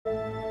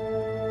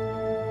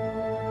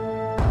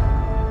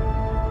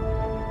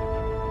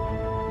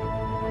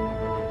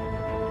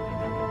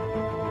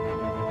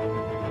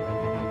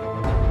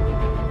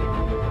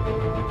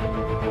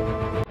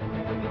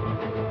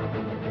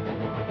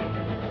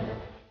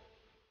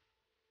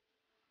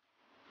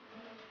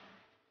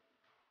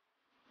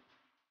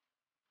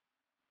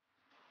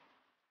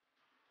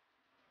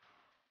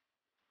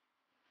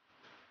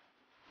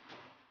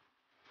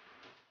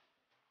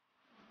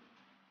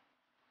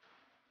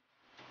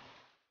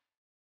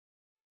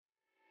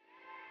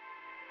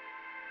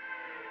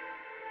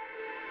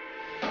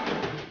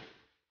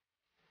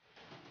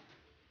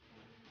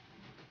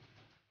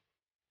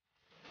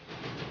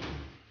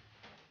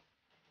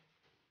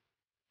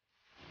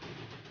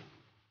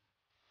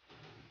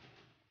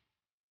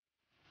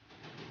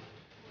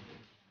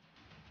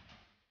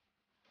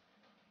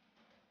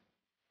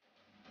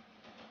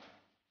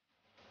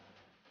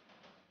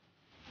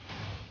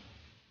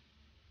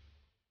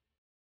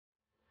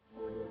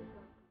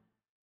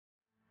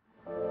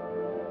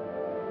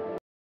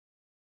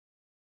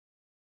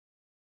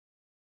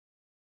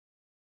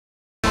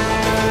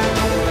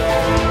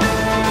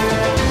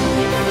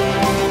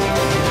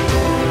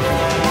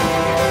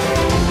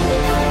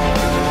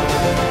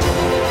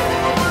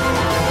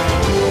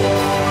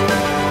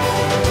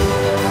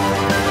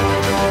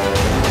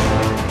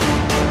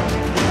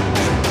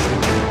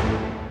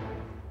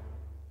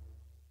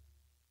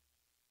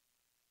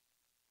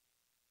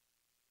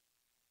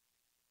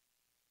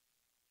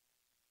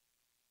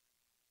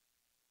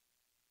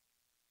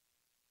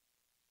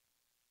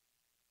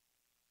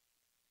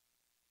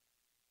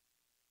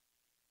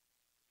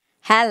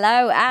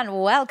Hello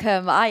and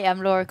welcome. I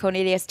am Laura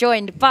Cornelius,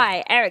 joined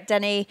by Eric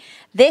Denny.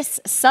 This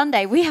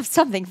Sunday, we have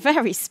something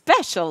very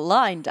special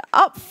lined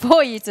up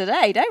for you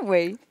today, don't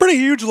we? Pretty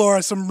huge,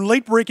 Laura. Some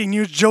late-breaking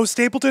news. Joe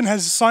Stapleton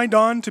has signed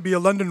on to be a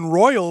London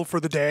Royal for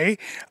the day.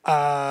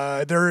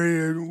 I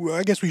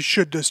guess we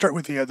should start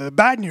with the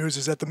bad news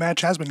is that the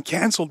match has been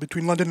cancelled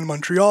between London and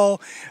Montreal.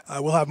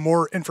 We'll have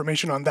more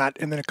information on that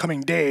in the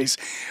coming days.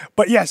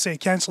 But yes, a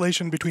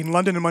cancellation between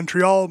London and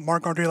Montreal.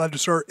 Marc-Andre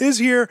Ladouceur is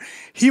here.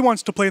 He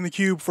wants to play in the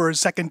Cube for a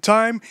second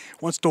time,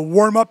 wants to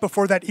warm up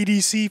before that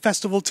EDC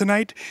festival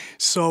tonight.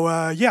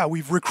 So, yeah,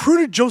 we've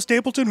recruited Joe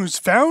Stapleton, who's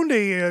found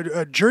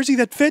a jersey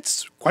that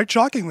fits, quite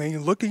shockingly,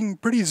 looking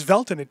pretty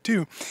svelte in it,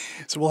 too.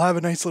 So we'll have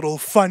a nice little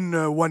fun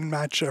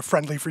one-match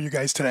friendly for you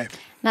guys today.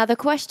 Now, the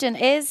question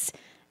is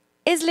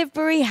Liv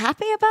Boeree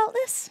happy about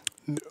this?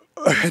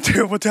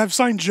 To have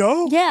signed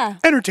Joe? Yeah.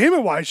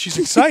 Entertainment-wise, she's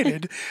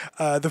excited.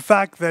 The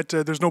fact that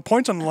there's no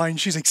points on the line,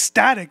 she's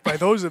ecstatic by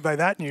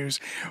that news.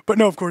 But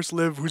no, of course,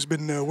 Liv, who's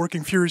been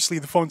working furiously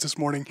the phones this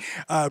morning,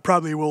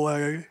 probably will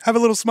have a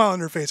little smile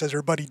on her face as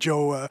her buddy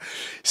Joe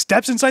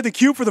steps inside the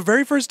Cube for the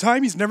very first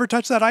time. He's never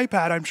touched that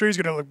iPad. I'm sure he's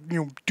going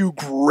to do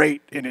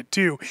great in it,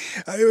 too.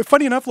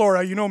 Funny enough,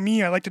 Laura, you know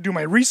me, I like to do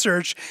my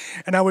research,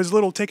 and I was a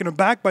little taken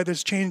aback by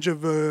this change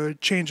of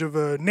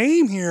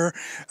name here.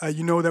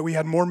 You know that we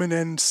had Mormon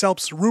and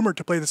Selp's rumored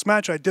to play this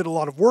match. I did a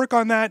lot of work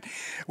on that.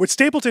 With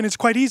Stapleton, it's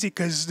quite easy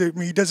because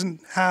he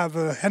doesn't have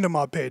a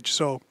Hendemob page,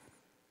 so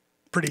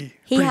pretty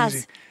has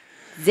easy.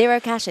 0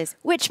 caches,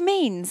 which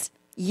means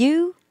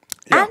you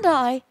and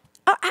I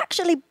are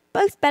actually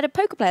both better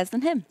poker players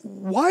than him.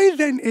 Why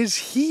then is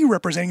he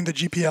representing the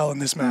GPL in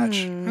this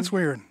match? That's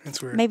weird.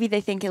 It's weird. Maybe they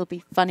think he'll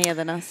be funnier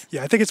than us.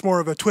 Yeah, I think it's more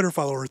of a Twitter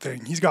follower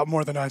thing. He's got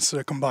more than us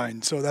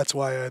combined, so that's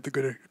why the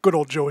good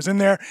old Joe is in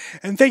there.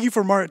 And thank you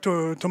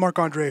to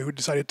Marc-Andre, who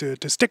decided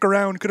to stick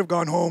around. Could have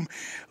gone home,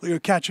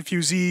 catch a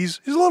few Z's.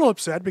 He's a little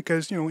upset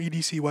because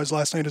EDC was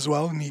last night as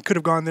well, and he could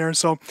have gone there.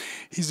 So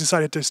he's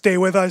decided to stay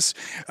with us.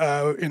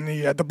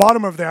 At the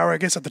bottom of the hour, I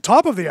guess at the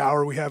top of the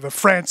hour, we have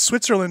France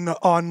Switzerland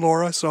on,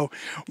 Laura. So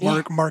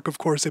Mark, of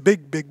course, a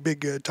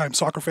big time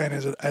soccer fan,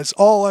 as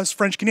all us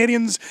French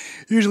Canadians.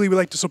 Usually we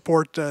like to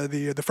support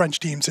the French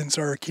team since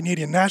our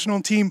Canadian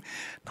national team,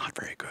 not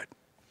very good.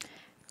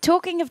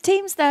 Talking of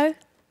teams, though,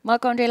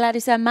 Marc-Andre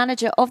Ladouceur,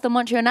 manager of the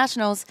Montreal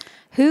Nationals,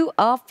 who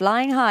are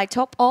flying high,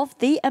 top of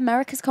the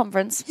Americas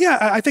Conference. Yeah,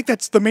 I think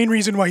that's the main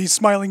reason why he's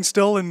smiling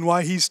still and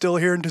why he's still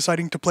here and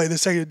deciding to play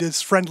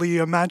this friendly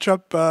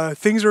matchup.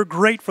 Things are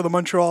great for the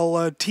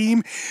Montreal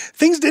team.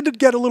 Things did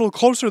get a little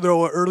closer,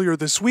 though, earlier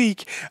this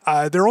week.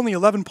 They're only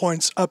 11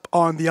 points up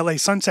on the LA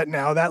Sunset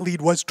now. That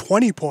lead was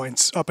 20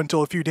 points up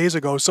until a few days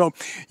ago. So,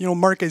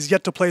 Mark is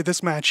yet to play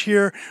this match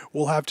here.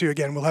 We'll have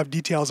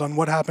details on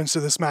what happens to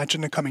this match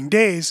in the coming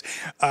days.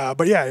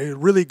 But yeah, a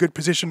really good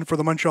position for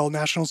the Montreal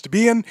Nationals to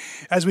be in.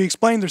 As we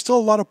explained, there's still a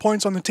lot of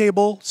points on the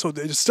table, so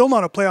there's still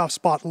not a playoff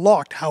spot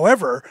locked.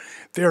 However,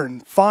 they're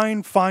in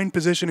fine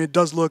position. It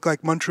does look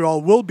like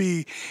Montreal will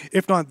be,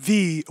 if not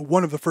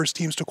one of the first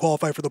teams to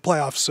qualify for the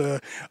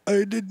playoffs,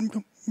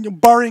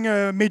 barring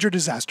a major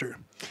disaster.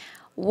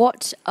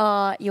 What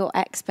are your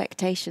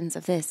expectations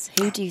of this?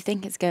 Who do you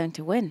think is going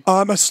to win?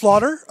 A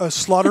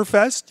slaughter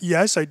fest.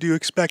 Yes, I do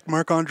expect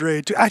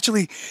Marc-Andre to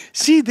actually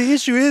see. The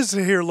issue is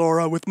here,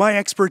 Laura, with my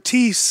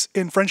expertise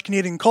in French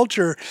Canadian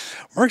culture.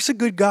 Mark's a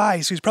good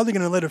guy, so he's probably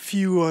going to let a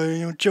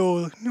few,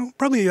 Joe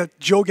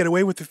get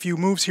away with a few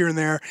moves here and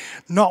there,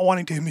 not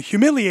wanting to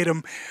humiliate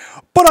him.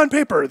 But on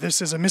paper,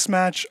 this is a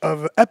mismatch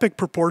of epic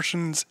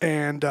proportions,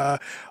 and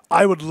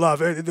I would love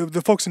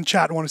the folks in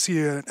chat want to see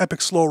an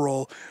epic slow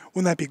roll.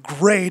 Wouldn't that be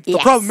great? Yes.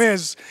 The problem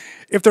is,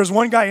 if there's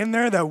one guy in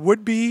there that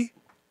would be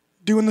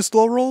doing the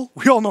slow roll,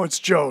 we all know it's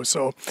Joe.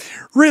 So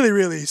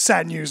really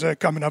sad news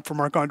coming up for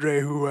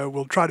Marc-Andre, who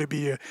will try to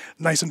be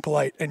nice and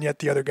polite, and yet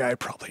the other guy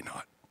probably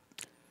not.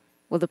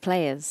 Well, the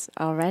players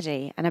are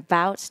ready and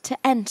about to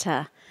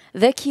enter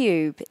the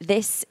Cube.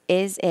 This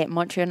is it.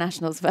 Montreal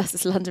Nationals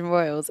versus London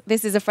Royals.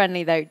 This is a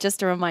friendly, though. Just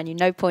to remind you,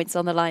 no points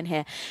on the line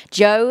here.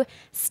 Joe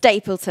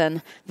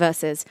Stapleton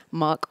versus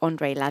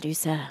Marc-Andre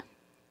Ladouceur.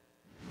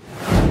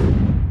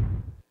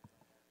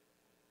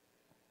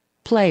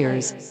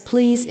 Players,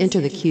 please enter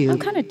the Cube. I'm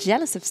kind of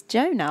jealous of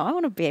Joe now. I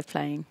want to be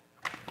playing.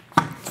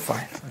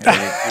 Fine.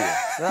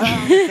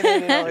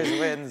 Canadian always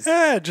wins.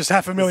 Yeah, just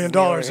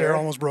 $500,000 there,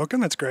 almost broken.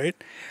 That's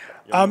great.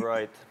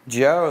 Right.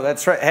 Joe,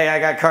 that's right. Hey, I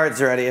got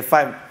cards ready.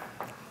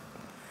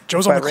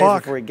 Joe's on the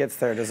clock. Before he gets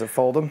there, does it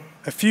fold him?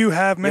 A few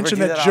have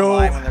mentioned that Joe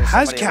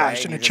has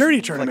cashed in a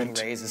charity tournament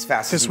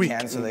this week.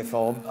 So they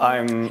fold.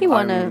 He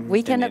won a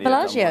weekend at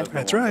Bellagio.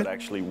 That's right.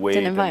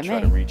 Didn't invite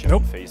me.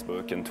 Nope.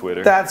 Facebook and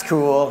Twitter. That's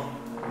cool.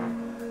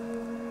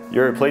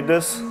 You ever played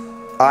this?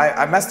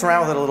 I messed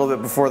around with it a little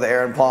bit before the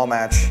Aaron Paul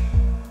match.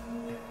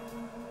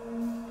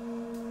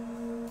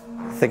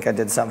 I think I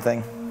did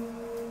something.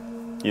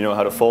 You know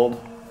how to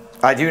fold?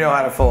 I do know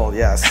how to fold,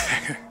 yes.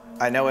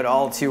 I know it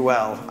all too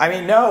well. I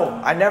mean, no,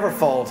 I never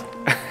fold.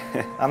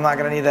 I'm not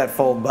going to need that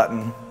fold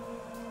button.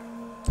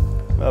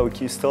 Well,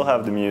 you still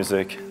have the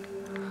music.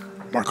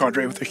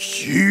 Marc-Andre with a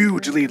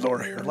huge lead,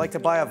 Laura here. I'd like to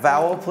buy a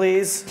vowel,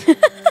 please.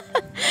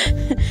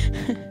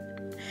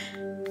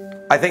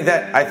 I think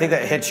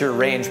that hits your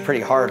range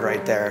pretty hard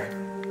right there.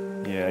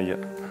 Yeah.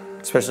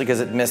 Especially because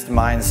it missed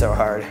mine so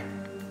hard.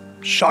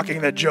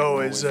 Shocking that Joe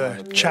is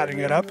chatting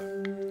it up.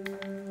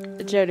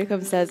 Joe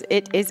Newcomb says,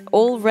 it is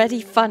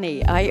already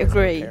funny. I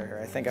agree.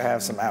 I think I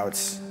have some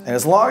outs. And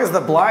as long as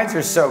the blinds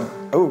are so...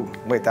 Oh,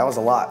 wait, that was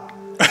a lot.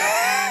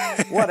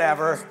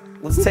 Whatever.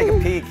 Let's take a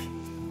peek.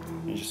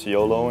 You just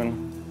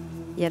YOLOing.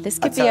 Yeah, this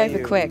could be over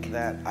quick.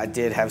 That I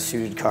did have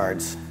suited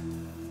cards.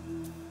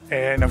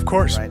 And of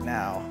course, right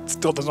now,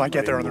 still does not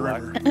get there on the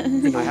river.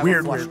 In a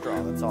weird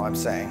draw. That's all I'm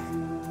saying.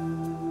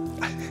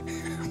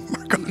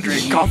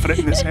 Marc-Andre confident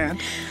in his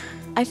hand.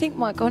 I think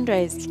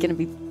Marc-Andre is going to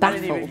be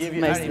baffled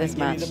most of this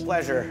match. Give you the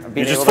pleasure of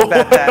being able to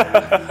bet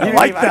that. I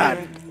like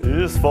that. You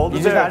just folded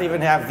You did not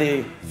even have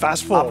the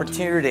fast fold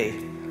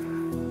opportunity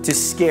to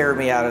scare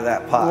me out of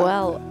that pot.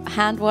 Well,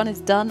 hand one is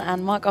done,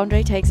 and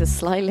Marc-Andre takes a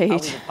slight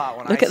lead.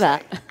 Look at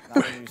that.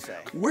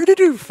 Where did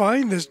you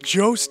find this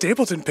Joe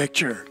Stapleton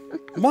picture?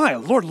 My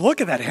lord, look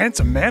at that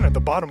handsome man at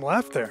the bottom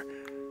left there.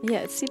 Yeah,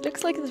 it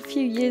looks like it's a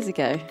few years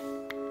ago.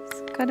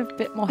 It's kind of a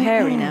bit more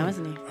hairy now,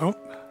 isn't he? Oh.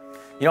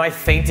 You know, I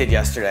fainted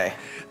yesterday.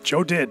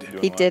 Joe did.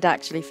 He did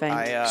actually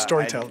faint.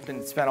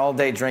 Storytelling. I spent all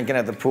day drinking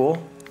at the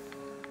pool.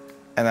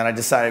 And then I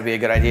decided it'd be a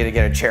good idea to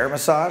get a chair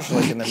massage,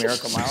 like in the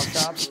Miracle Mile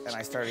shop. And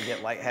I started to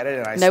get lightheaded.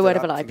 And I no word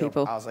of a lie,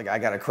 people. I was like, I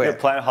gotta quit. You're at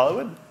Planet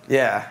Hollywood?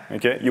 Yeah.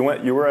 Okay. You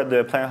were at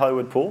the Planet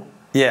Hollywood pool?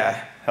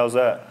 Yeah. How's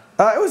that?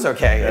 It was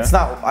okay. Yeah? It's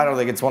not. I don't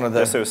think it's one of the.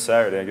 I guess it was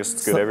Saturday. I guess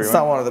it's good everyone. It's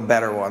not one of the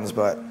better ones,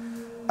 but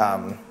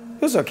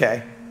it was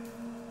okay.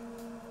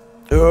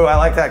 Ooh, I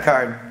like that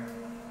card.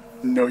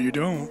 No, you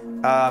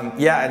don't.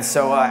 Yeah, and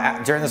so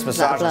during this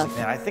massage, I was like,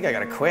 man, I think I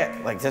gotta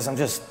quit. Like this, I'm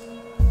just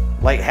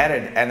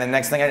lightheaded. And the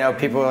next thing I know,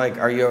 people are like,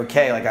 "Are you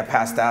okay?" Like I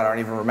passed out. I don't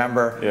even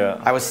remember.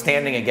 Yeah. I was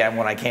standing again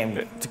when I came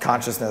to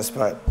consciousness,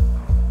 but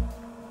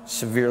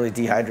severely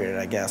dehydrated,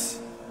 I guess.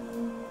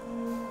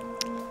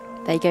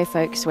 There you go,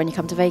 folks. When you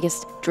come to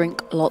Vegas,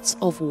 drink lots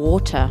of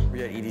water. Were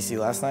you at EDC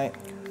last night?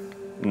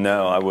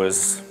 No, I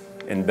was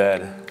in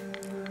bed.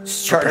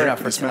 Just charging up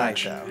for tonight,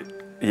 though.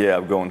 Yeah,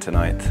 I'm going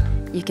tonight.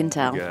 You can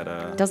tell.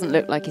 Doesn't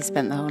look like he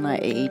spent the whole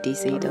night at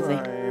EDC, does he?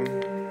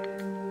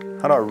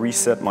 How do I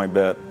reset my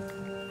bet?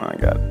 I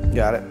got it.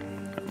 Got it.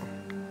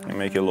 Let me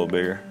make it a little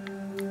bigger.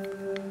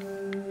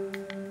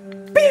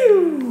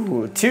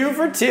 Pew! 2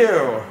 for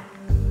 2.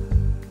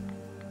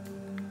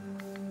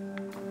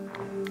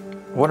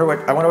 I wonder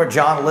what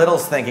John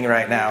Little's thinking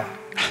right now.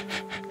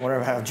 I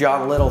wonder how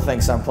John Little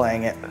thinks I'm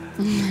playing it.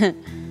 You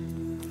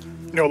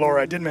know,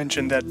 Laura, I did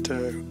mention that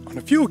on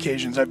a few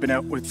occasions I've been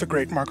out with the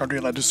great Marc-Andre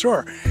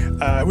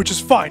Ladouceur, which is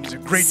fine. He's a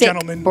great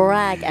gentleman.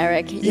 Brag,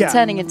 Eric. You're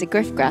turning into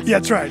Griffgrass. Yeah,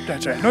 that's right.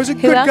 That's right. No, he's a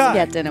Who good else guy. have you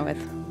had dinner with?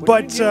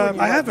 But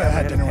I haven't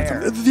had dinner with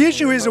him. The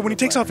issue is that when he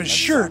takes off his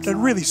shirt, that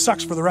really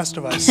sucks for the rest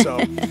of us. So,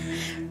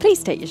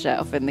 please take your shirt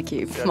off in the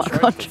cube,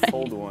 Marc-Andre.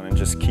 Fold one and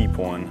just keep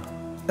one.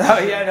 Oh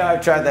yeah, no,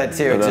 I've tried that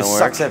too. It just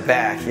sucks it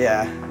back.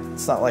 Yeah,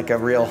 it's not like a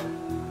real.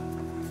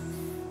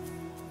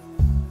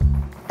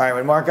 All right,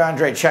 when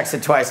Marc-Andre checks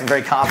it twice, I'm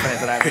very confident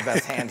that I have the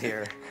best hand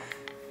here.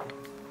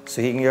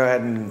 So he can go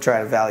ahead and try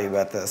to value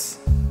bet this.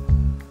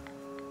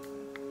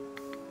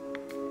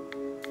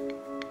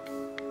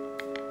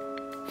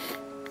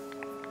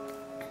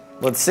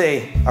 Let's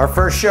see, our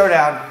first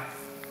showdown.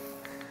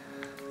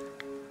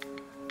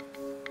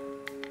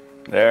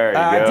 There you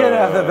go. I did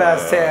have the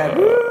best hand.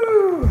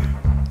 Woo!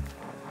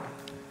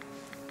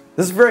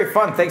 This is very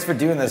fun. Thanks for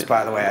doing this,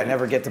 by the way. I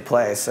never get to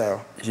play,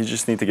 so. You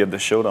just need to get the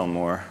showdown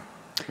more.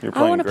 You're I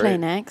playing want to great. play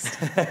next.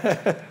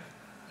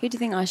 Who do you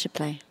think I should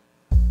play?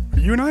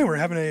 You and I were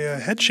having a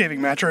head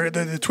shaving match. Or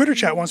the Twitter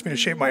chat wants me to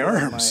shave my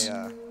arms.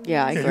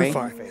 Yeah, I agree. You're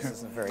fine. Face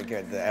isn't very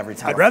good every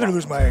time. I'd rather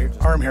lose my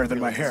arm hair than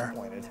my hair.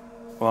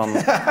 Well,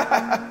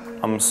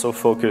 I'm so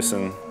focused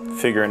on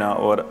figuring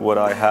out what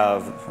I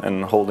have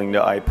and holding the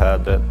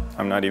iPad that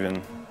I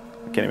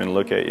can't even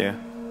look at you.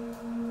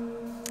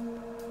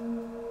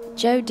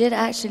 Joe did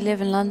actually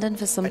live in London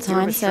for some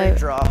time, so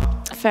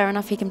fair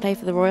enough, he can play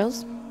for the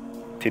Royals.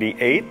 TD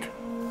 8?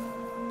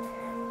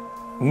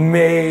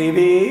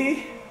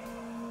 Maybe.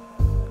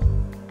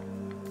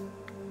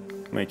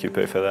 Make you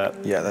pay for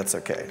that. Yeah, that's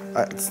okay.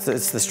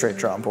 It's the straight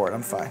draw on board.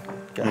 I'm fine.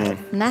 Go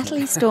ahead.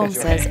 Natalie Storm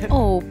says,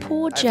 oh,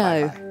 poor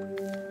Joe.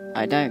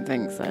 I don't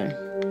think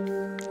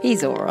so.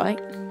 He's all right.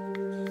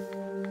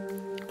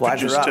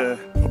 Blinds are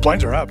up.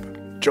 Blinds are up.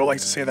 Joe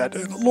likes to say that.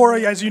 Laura,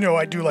 as you know,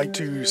 I do like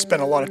to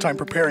spend a lot of time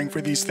preparing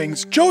for these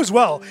things. Joe as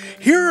well.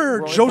 Here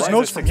are Joe's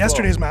notes from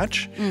yesterday's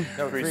match. No,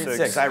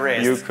 3-6. I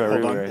raised. You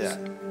Hold on.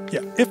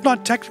 Yeah. If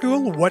not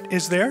technical, what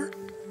is there?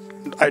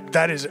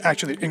 That is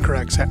actually the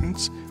incorrect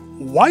sentence.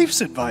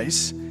 Wife's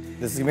advice.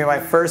 This is going to be my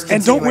first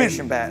And don't win.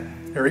 continuation bet.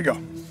 There we go.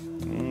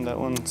 That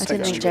one's I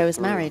didn't think Joe was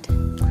married.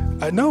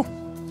 No.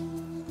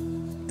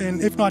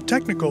 And if not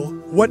technical,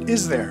 what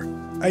is there?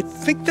 I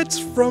think that's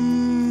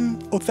from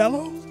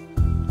Othello.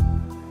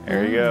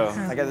 There you go.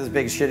 I got this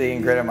big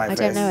shit-eating grin on my face.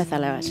 I don't know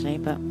Othello, actually,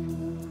 but...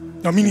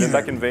 No, me neither.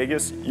 Back in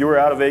Vegas. You were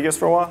out of Vegas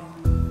for a while?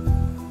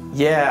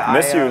 Yeah.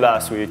 Missed you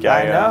last week.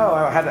 I know.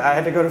 I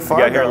had to go to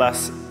Fargo. Got here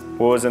last.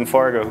 What was in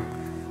Fargo?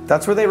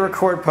 That's where they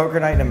record Poker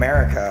Night in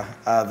America,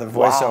 the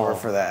voiceover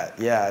for that.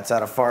 Yeah, it's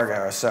out of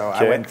Fargo. So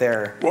I went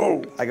there.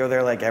 Whoa. I go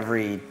there like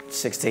every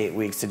 6 to 8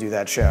 weeks to do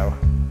that show.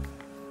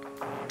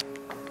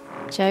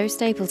 Joe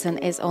Stapleton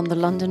is on the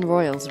London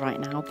Royals right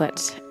now,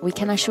 but we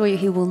can assure you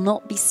he will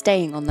not be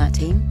staying on that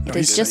team. It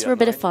is just for a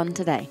bit of fun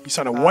today. He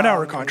signed a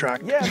 1-hour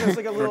contract. Yeah, there's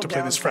like a little to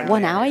play this friend.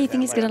 1 hour? You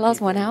think it's going to last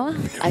 1 hour?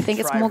 I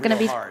think it's more going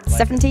to be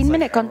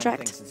 17-minute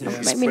contract.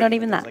 Maybe not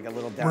even that.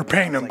 We're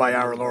paying him by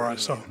hour, Laura,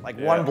 so. Like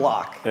one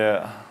block.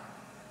 Yeah.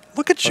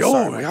 Look at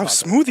Joe, how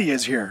smooth he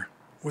is here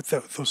with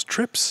those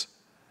trips.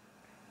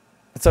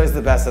 It's always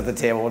the best at the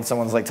table when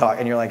someone's like talking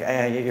and you're like,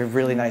 hey, you're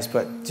really nice,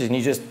 but can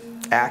you just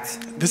act?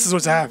 This is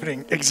what's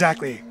happening.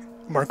 Exactly.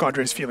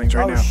 Marc-Andre's feelings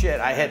right now. Oh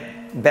shit, I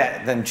hit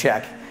bet, then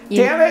check.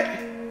 Damn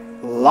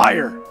it!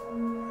 Liar.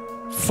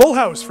 Full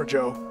house for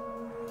Joe.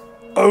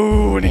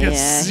 Oh, and he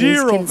gets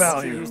zero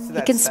value.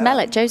 You can smell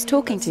it. Joe's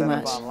talking too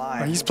much.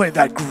 He's played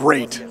that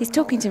great. He's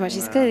talking too much.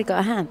 He's clearly got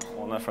a hand.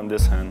 Well, not from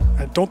this hand.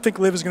 I don't think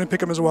Liv is going to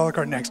pick him as a wild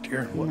card next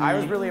year. I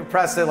was really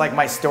impressed that like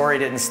my story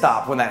didn't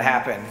stop when that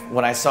happened.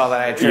 When I saw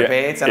that I had trip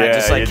eights and I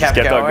just like kept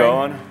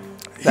going.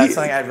 That's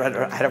something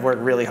I had to work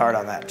really hard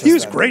on that. He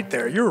was great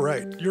there. You're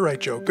right. You're right,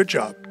 Joe. Good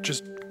job.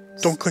 Just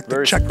don't click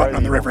the check button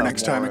on the river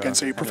next time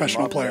against a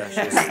professional player.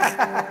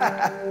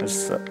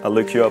 I'll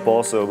look you up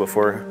also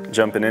before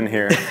jumping in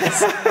here.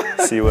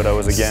 See what I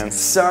was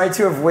against. Sorry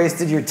to have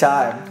wasted your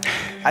time.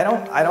 I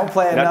don't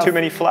play enough. Not too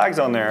many flags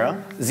on there,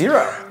 huh?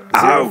 Zero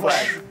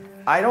flags.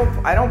 I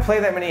don't play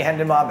that many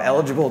Hendon Mob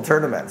eligible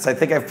tournaments. I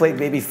think I've played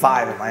maybe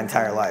 5 in my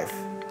entire life.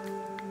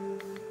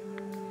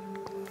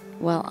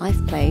 Well,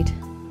 I've played.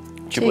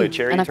 Did you play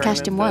charity and I've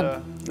cashed in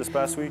 1. This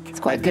past week? It's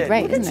quite a good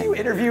rate, isn't it? Look at you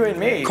interviewing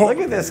me. Look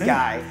at this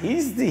guy.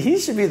 He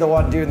should be the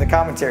one doing the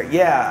commentary.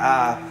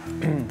 Yeah,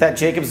 that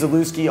Jacob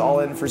Zalewski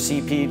All In for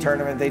CP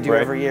tournament they do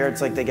every year.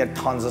 It's like they get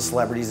tons of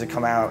celebrities that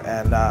come out,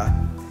 and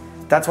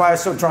that's why I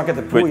was so drunk at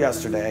the pool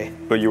yesterday.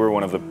 But you were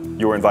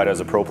you were invited as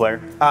a pro player?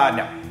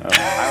 No.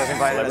 I was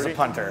invited as a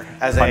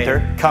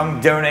punter. Come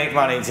donate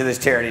money to this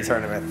charity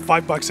tournament.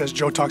 $5 as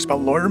Joe talks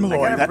about Lawyer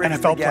Malloy, that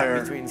NFL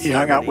player he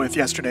hung out with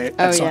yesterday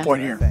at some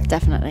point here.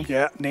 Definitely.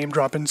 Yeah, name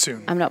dropping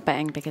soon. I'm not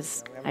betting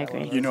because I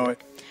agree. You know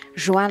it.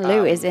 Joanne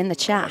Lou is in the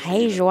chat.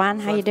 Hey, Joanne,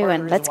 how you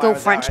doing? Let's go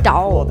French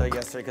dog.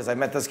 Yesterday because I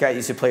met this guy who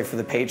used to play for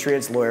the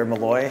Patriots, Lawyer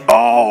Malloy.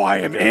 Oh, I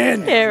am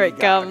in. Here it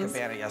comes.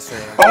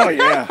 Oh,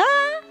 yeah.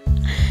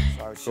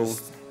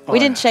 We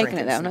didn't shake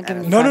it though. I'm not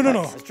giving you No.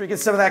 I was drinking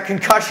some of that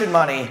concussion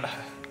money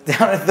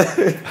down at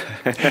the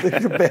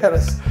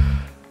cabanas.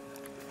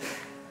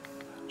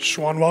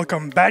 Schwan,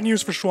 welcome. Bad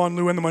news for Schwan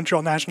Liu and the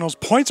Montreal Nationals.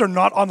 Points are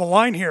not on the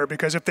line here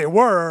because if they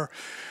were,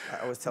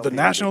 the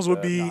Nationals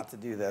would be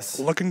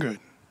looking good.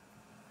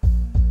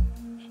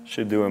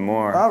 Should do it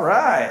more. All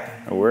right.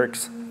 It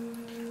works.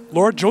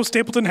 Lord, Joe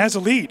Stapleton has a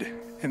lead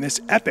in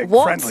this epic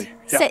friendly.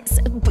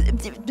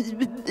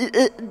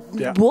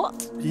 Yeah.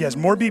 What? He has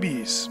more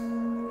BBs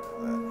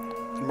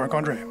than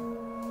Marc-Andre.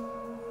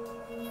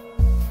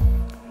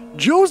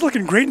 Joe's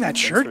looking great in that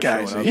shirt,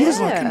 guys. He's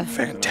looking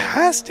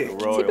fantastic.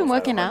 Has he been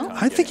working out?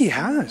 I think he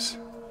has.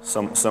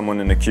 Someone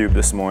in the cube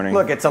this morning.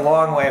 Look, it's a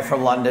long way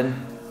from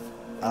London,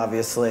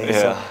 obviously.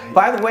 Yeah. So,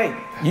 by the way,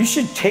 you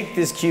should take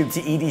this cube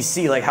to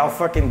EDC. Like, how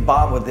fucking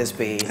bomb would this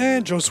be?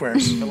 And Joe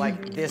swears. But,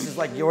 like, this is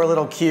like your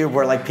little cube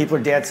where like people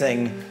are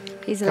dancing.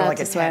 He's allowed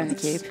to swear in the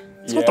cube.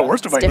 It's not the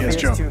worst of ideas,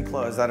 Joe. It's too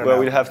enclosed. I don't well,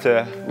 know. we'd have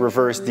to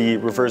reverse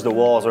the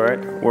walls, right?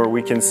 Where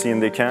we can see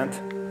and they can't,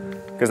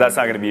 because that's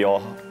not going to be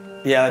all.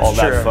 Yeah, that's all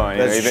true. that fun.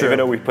 That's true. Even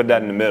though we put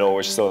that in the middle,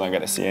 we're still not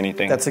going to see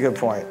anything. That's a good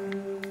point.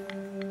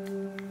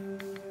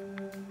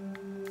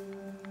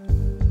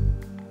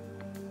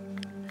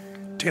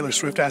 Taylor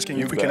Swift asking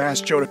if we can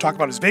ask Joe to talk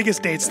about his Vegas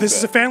dates. This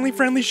is a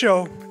family-friendly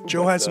show.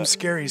 Joe has some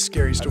scary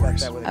stories.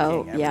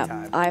 Oh,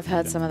 yeah. I've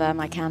heard some of them.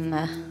 I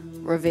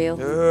can reveal.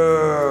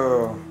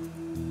 Ooh.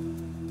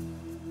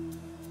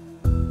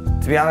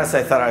 To be honest,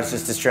 I thought I was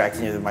just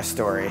distracting you with my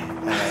story,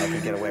 and then I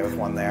could get away with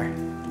one there.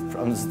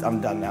 I'm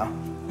done now.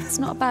 It's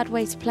not a bad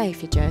way to play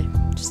for Joe.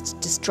 Just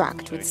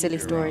distract with silly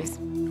stories.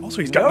 Also,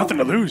 he's got nothing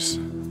to lose.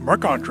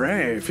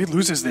 Marc-Andre, if he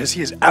loses this,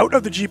 he is out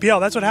of the GPL.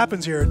 That's what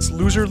happens here. It's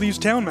loser leaves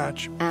town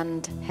match.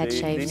 And head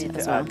shaved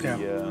as well.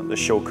 The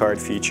show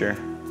card feature.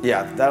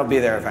 Yeah, that'll be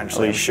there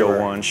eventually. At least show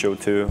 1, show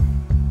 2.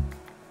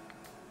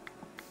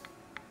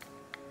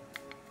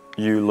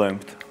 You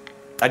limped.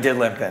 I did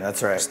limp in,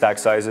 that's right. Stack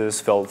sizes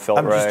felt right.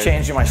 I'm just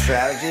changing my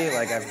strategy.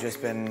 Like I've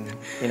just been,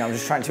 I'm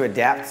just trying to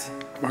adapt.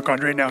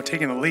 Marc-Andre now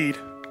taking the lead.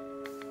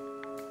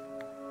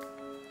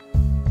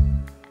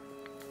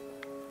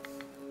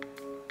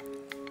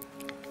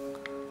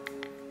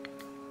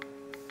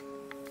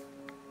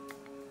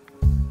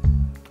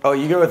 Oh,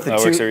 you go with the that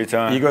two. Works every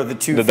time. You go with the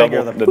two. The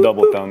finger, double, the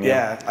double thumb.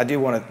 Yeah, I do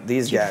one of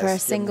these guys. For a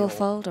single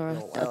fold or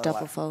a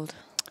double fold?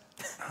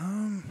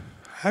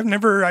 I I've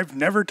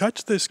never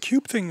touched this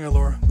cube thing,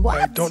 Laura.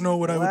 What? I don't know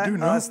what I would do.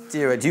 No. Let's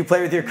do it. Do you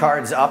play with your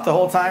cards up the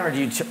whole time, or do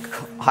you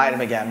hide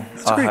them again?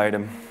 I'll hide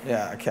him.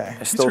 Yeah. Okay.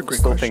 I still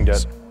great think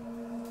that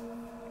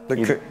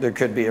There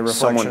could be a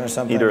reflection or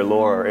something. either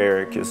Laura or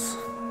Eric is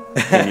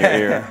in your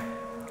ear.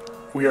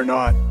 We are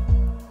not.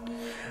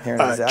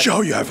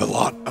 Joe, you have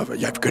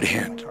a good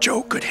hand.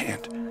 Joe, good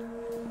hand.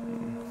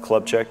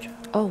 Club check.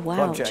 Oh, wow.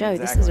 Club check, Joe,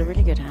 this is a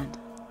really good hand.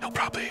 He'll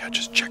probably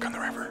just check on the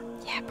river.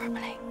 Yeah,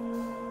 probably.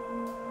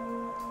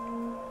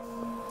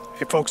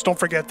 Hey, folks, don't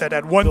forget that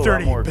at a lot more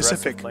 1:30 aggressive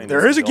Pacific, playing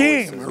there this is a is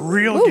always game, a physical.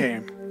 real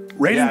game.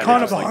 Raiden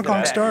Khan of the Hong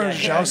Kong Stars,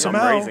 Zhao I'm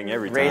Samao, raising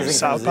every time. Raising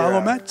Sao from Paulo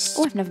zero. Mets.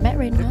 Oh, I've never met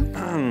Raiden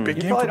Khan. Big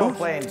You game probably for don't both.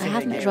 play in I too have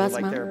many met games. Joao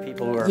Like Samao. there are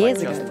people who are Years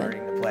like, just ago,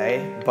 learning to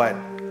play, but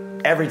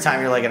every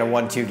time you're like at a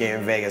 1-2 game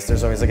in Vegas,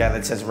 there's always a guy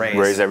that says raise.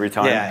 Raise every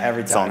time. Yeah,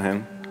 every It's on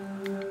time. him.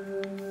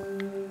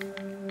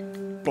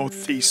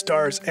 Both the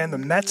Stars and the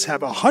Mets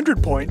have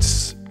 100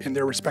 points in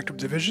their respective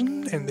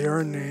division, and they are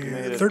in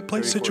a third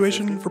place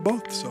situation for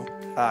both. So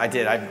I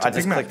did. I just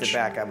big clicked match. it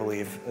back, I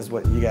believe, is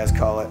what you guys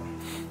call it.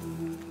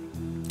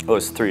 Oh,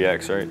 it's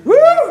 3x, right?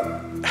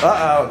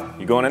 Uh-oh.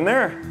 You going in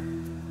there?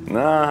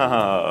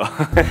 No.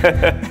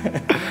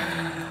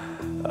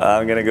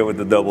 I'm gonna go with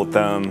the double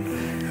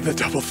thumb. the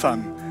double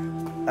thumb.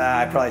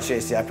 I probably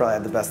chased you. I probably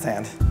had the best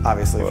hand,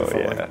 obviously, for Oh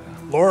forward. yeah.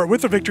 Laura,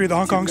 with the victory, the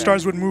Hong Kong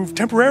Stars would move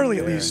temporarily,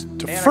 at least,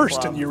 to And a first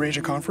club. in the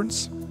Eurasia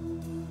Conference.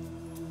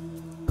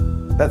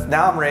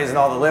 Now I'm raising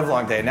all the live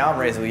long day. Now I'm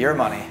raising with your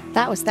money.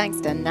 That was thanks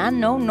to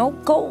Nano No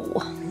Go.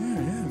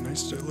 Yeah,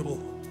 nice little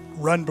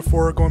run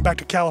before going back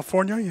to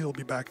California. He'll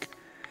be back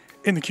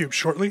in the cube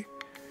shortly.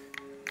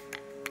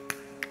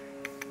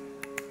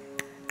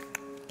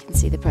 Can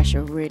see the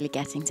pressure really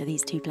getting to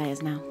these two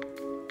players now.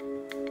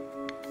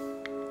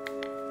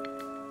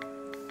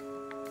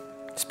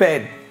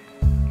 Spade.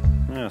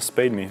 Yeah,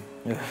 spade me.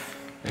 Yeah.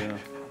 Yeah.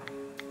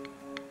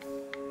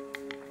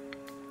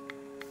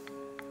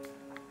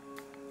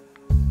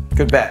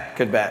 Good bet.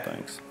 Good bet.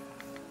 Thanks.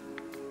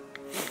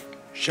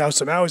 Zhao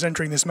Samao is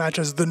entering this match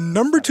as the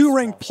number 2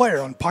 ranked player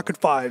on Pocket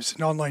Fives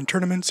in online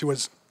tournaments. He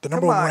was the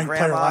number Come 1 on, ranked player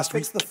Grandma. last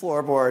week. Fix the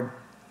floorboard.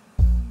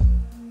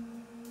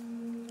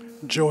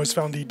 Joe has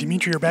found the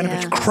Dmitry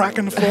Urbanovic Yeah. crack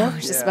in the floor. I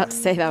was just about to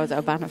say that was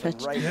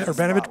Urbanovic. Right Yeah, in the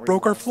spot Urbanovic where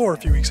broke you our want floor a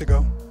to few weeks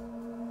ago.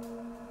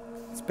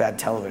 It's bad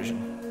television.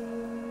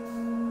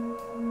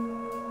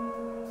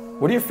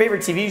 What are your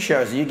favorite TV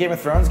shows? Are you a Game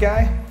of Thrones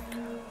guy?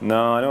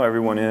 No, I know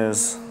everyone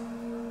is.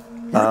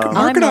 Mark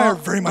I'm and I not. are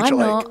very much I'm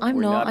alike. not. I'm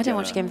We're not. I don't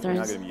watch gonna- Game of We're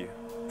not Thrones. gonna be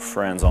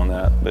friends on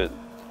that, but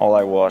all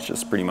I watch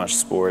is pretty much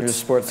sports. You're a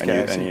sports and guy,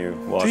 you, I see. and you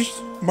watch See,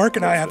 Mark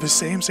and I have the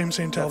same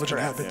television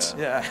correct, habits.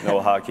 Yeah. no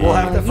hockey. We'll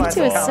have to You find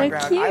two are some so common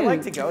ground. I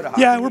like to cute. go to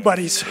hockey. Yeah, we're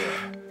buddies.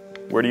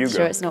 Where do you Sure,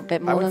 go? it's not a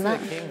bit I more went than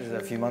to that. the Kings a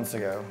few months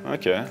ago.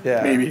 Okay.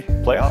 Yeah. Maybe.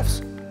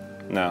 Playoffs?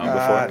 No,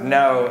 before.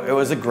 No, it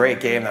was a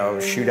great game though. It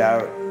was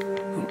shootout.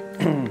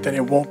 Then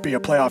it won't be a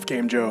playoff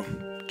game, Joe.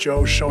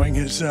 Joe showing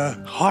his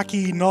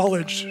hockey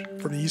knowledge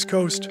from the East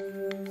Coast.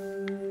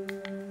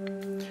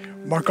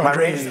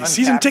 Marc-Andre, range is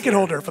season uncapped ticket here.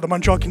 holder for the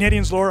Montreal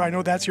Canadiens, Laura. I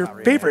know that's your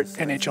really favorite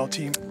nice. NHL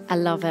team, I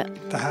love it.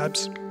 the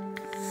Habs.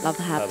 Love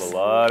the Have a Habs.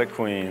 lot of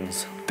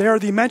queens. They are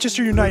the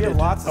Manchester We United did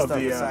lots of of stuff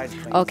the. besides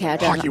playing. Okay, I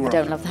Hockey world.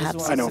 don't love the This is Habs.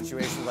 one I of know. those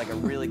situations like a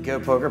really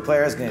good poker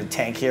player is going to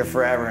tank here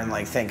forever and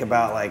like think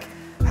about like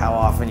how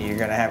often you're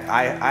going to have.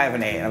 I have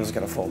an 8 and I'm just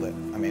going to fold it.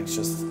 I mean, it's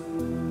just.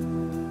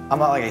 I'm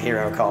not like a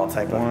hero call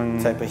type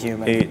of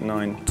human. 8,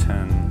 9,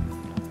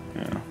 10.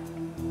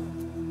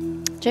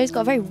 Yeah. Joe's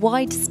got a very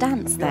wide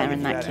stance I feel like there if in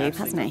you that had cube, absolutely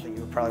hasn't he? nothing,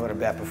 You probably would have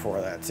bet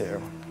before that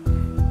too.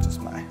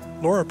 Just my.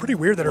 Laura, pretty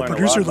weird that our Learn a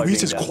producer lot by Luis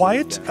being is down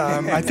quiet.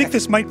 there. I think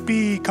this might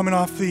be coming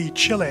off the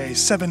Chile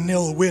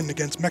 7-0 win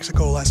against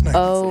Mexico last night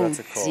Oh that's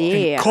a call.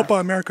 dear. in Copa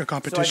America So I do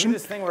competition.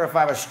 this thing where if I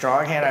have a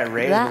strong hand, I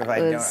raise, That but if I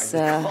don't, I was just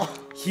call.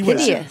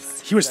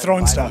 hideous. He was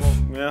throwing stuff.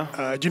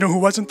 Yeah. Do you know who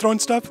wasn't throwing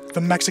stuff? The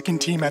Mexican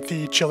team at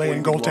the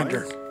Chilean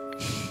goaltender.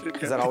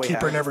 Is that all The we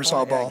keeper have? never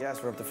saw a Yeah, ball. I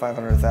guess we're up to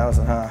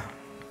 500,000, huh?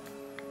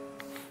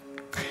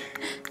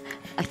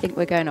 I think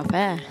we're going off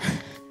air.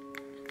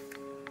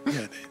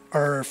 Yeah,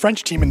 our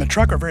French team in the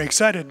truck are very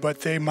excited,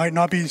 but they might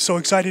not be so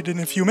excited in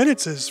a few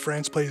minutes as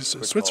France plays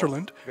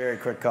Switzerland. Very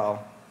quick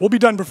call. We'll be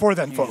done before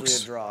then, Usually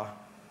folks. a draw.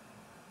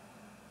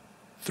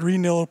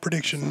 3-0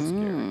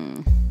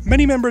 predictions.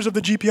 Many members of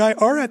the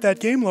GPI are at that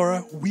game,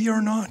 Laura. We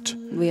are not.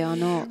 We are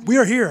not. We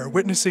are here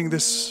witnessing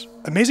this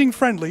amazing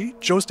friendly.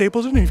 Joe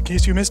Stapleton, in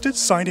case you missed it,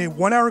 signed a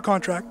 1-hour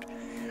contract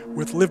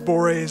with Liv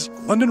Borre's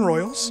London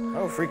Royals.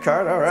 Oh, free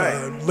card. All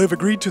right. Liv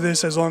agreed to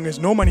this as long as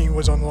no money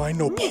was on the line,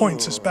 no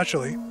points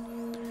especially.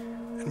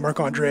 And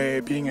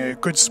Marc-Andre, being a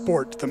good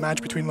sport, the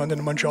match between London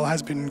and Montreal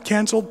has been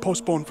cancelled,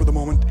 postponed for the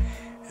moment.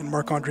 And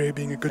Marc-Andre,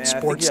 being a good Man, I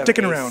think sport, you have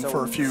sticking ace around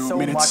for a few so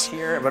minutes much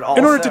here, but in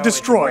order also to it's a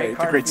destroy the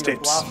card Great for you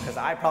to Stapes. bluff, because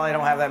I probably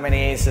don't have that many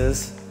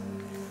aces.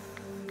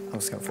 I'm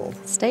just gonna fold.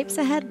 Stapes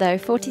ahead though,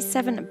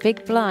 47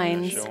 big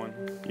blinds. Showing.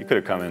 You could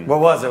have come in. What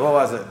was it? What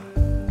was it?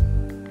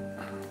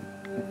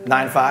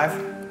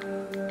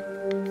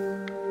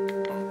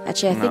 9-5.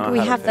 Actually, I think we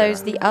have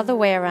those the other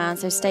way around.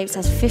 So Stapes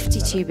has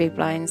 52 big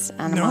blinds.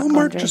 And No, Marc-Andre.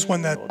 Mark just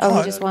won that Oh, pot.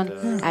 he just won.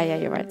 Ah, yeah,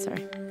 you're right.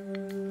 Sorry.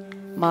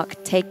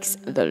 Mark takes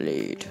the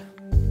lead.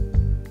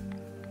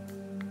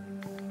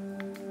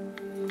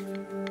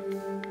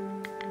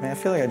 Man, I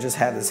feel like I just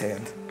had this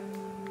hand.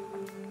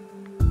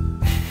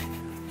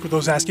 For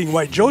those asking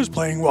why Joe's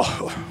playing, well,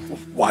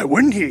 why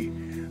wouldn't he?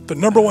 The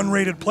 #1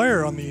 rated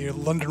player on the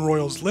London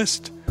Royals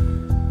list.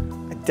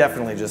 I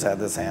definitely just had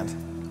this hand.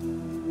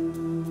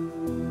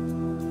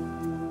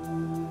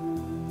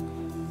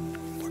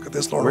 Look at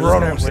this,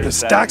 Laura. The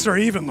stacks are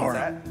even,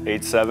 Laura.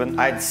 8-7.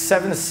 I had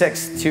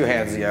 7-6 2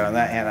 hands ago, and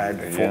that hand I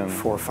had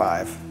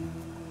 4-5.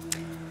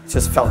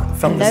 Just felt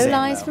the No same,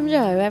 lies though. from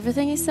Joe.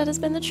 Everything he said has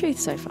been the truth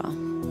so far.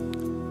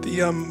 The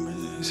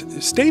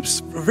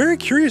Stapes very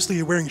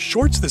curiously wearing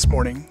shorts this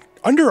morning,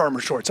 Under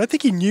Armour shorts. I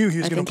think he knew he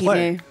was going to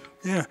play.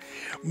 Yeah.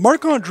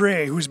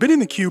 Marc-Andre, who's been in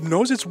the cube,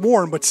 knows it's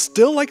warm, but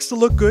still likes to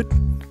look good.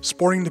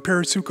 Sporting the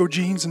Parasuco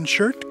jeans and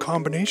shirt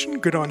combination,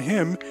 good on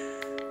him.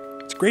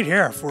 It's great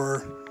hair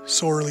for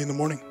so early in the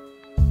morning.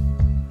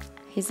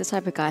 He's the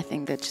type of guy, I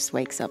think, that just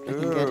wakes up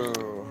looking good.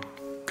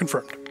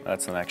 Confirmed.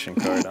 That's an action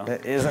card, huh?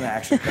 It is an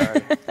action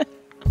card.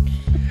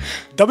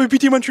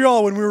 WPT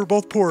Montreal when we were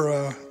both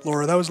poor,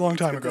 Laura. That was a long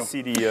time ago.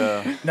 See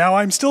the, Now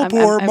I'm still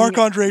poor.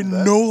 Marc-Andre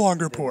no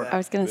longer poor. I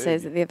was going to say,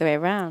 is it the other way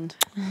around?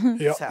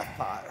 Yep. Half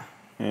pot.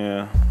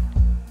 yeah.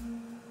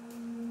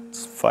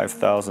 It's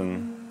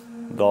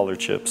 $5,000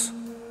 chips.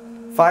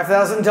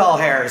 5,000 doll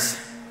hairs.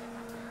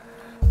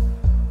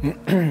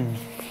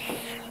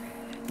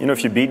 You know,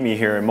 if you beat me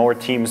here, more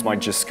teams might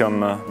just come,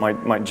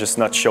 might just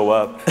not show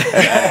up and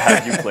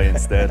have you play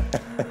instead.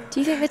 Do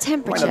you think the Might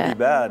temperature not be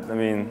bad. I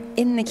mean,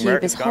 in the cube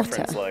America's is hotter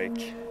Conference,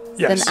 like,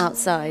 Yes. than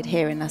outside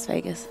here in Las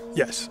Vegas?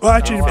 Yes. Well,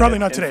 actually, No, probably like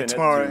not today. infinite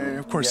Tomorrow, to-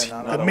 of course,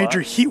 yeah, a not major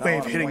lot. heat Not a wave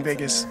lot of hitting points in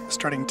Vegas there.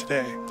 starting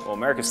today. well,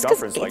 America's Because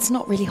Conference, like it's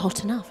not really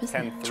hot enough, is it?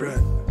 10-3. That's right.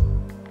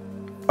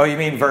 Oh, you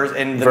mean in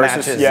the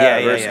versus,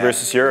 matches?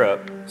 versus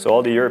Europe. So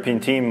all the European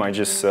team might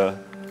just,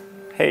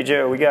 hey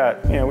Joe, we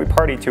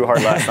partied too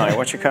hard last night. Why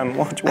don't you come?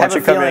 Why don't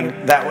you come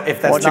in? That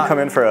if Why that's don't you not, come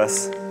in for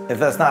us? if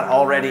that's not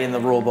already in the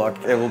rule book,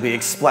 it will be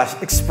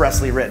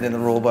expressly written in the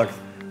rule book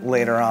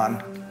later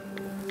on.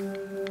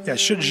 Yeah,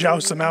 should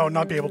Zhao somehow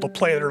not be able to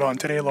play later on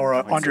today,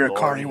 Laura, Andre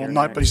Laura Akari will here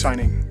not be next.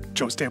 signing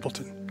Joe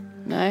Stapleton.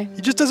 No?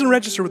 He just doesn't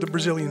register with the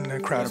Brazilian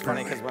crowd, It's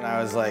funny apparently. because when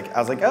I was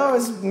like, oh,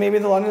 is maybe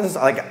the Londoners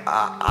like,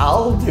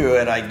 I'll do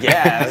it, I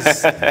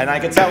guess. And I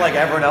could tell like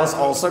everyone else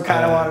also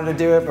kind of wanted to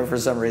do it, but for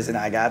some reason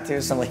I got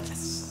to. So I'm like,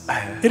 yes.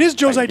 It is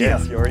Joe's idea.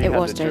 Yes, you already It had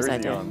was the Joe's jersey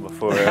idea. on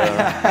before. It's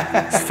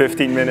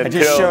 15-minute I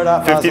just till. showed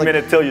up, I was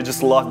 15-minute till. You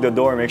just locked the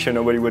door, make sure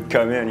nobody would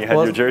come in. You had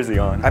Well, your jersey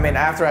on. I mean,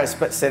 after I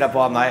stayed up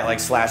all night, like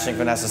slashing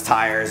Vanessa's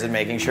tires and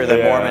making sure that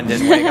Yeah. Mormon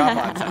didn't wake up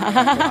on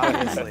time.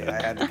 Obviously,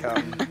 I had to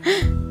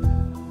come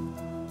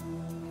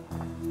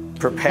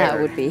prepared. That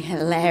would be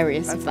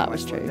hilarious if that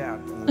was true.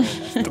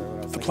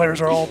 The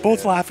players are all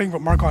both laughing, but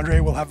Marc-Andre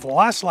will have the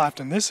last laugh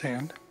in this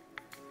hand.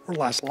 Or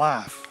last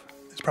laugh.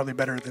 It's probably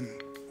better than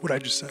what I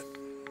just said.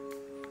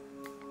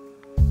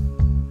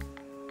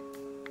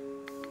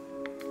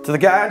 To the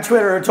guy on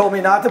Twitter who told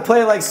me not to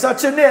play like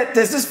such a nit,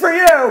 this is for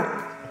you.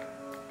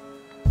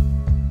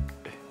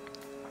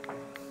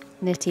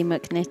 Nitty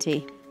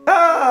McNitty.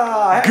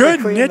 Ah, I had to Good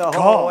clean nit the whole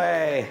call.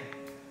 way.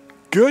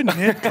 Good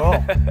nit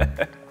call.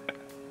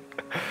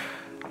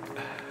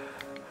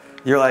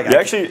 You're like, You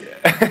actually,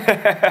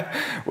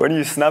 when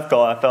you snap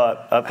call, I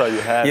thought you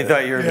had. You it.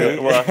 thought you were me?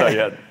 Well, I thought you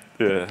had.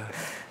 Yeah.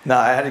 No,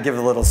 I had to give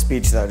a little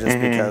speech though, just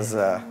because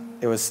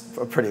it was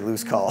a pretty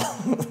loose call.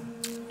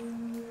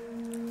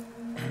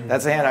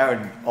 That's a hand I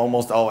would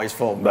almost always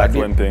fold. Back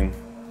limping.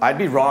 I'd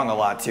be wrong a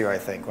lot too, I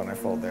think, when I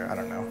fold there. I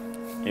don't know.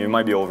 You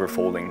might be over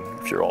folding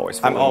if you're always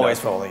folding. I'm always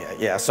that. folding it,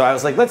 yeah. So I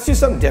was like, let's do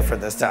something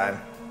different this time.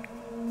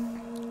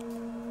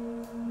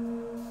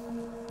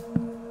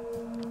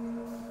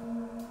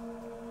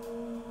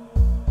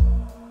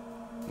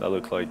 That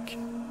looked like.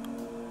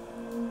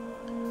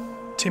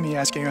 Timmy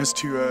asking us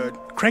to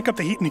crank up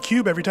the heat in the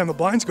cube every time the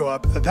blinds go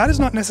up. That is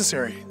not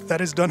necessary.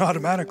 That is done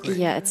automatically.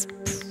 Yeah, it's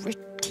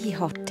pretty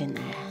hot in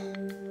there.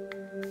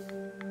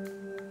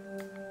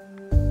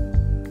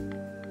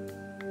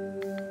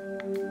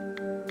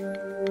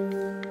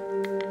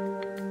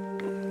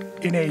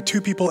 In a two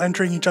people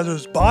entering each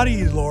other's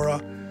bodies,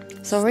 Laura.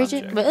 So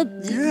rigid.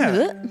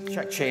 Yeah.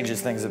 Check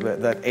changes things a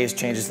bit. That ace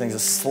changes things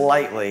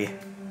slightly.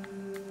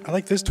 I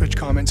like this Twitch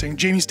comment saying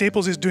Jamie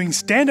Staples is doing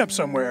stand-up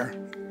somewhere.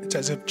 It's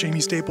as if Jamie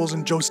Staples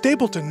and Joe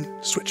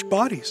Stapleton switched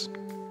bodies.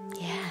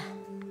 Yeah.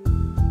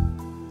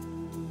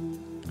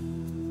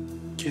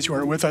 In case you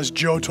weren't with us,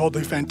 Joe told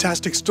the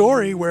fantastic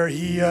story where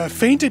he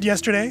fainted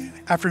yesterday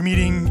after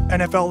meeting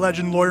NFL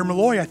legend Lawyer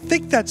Malloy. I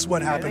think that's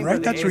what happened,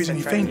 right? That's the reason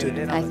he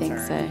fainted. I think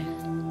so.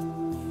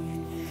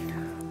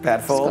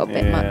 Bad It's got a fold.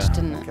 bit much,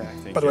 didn't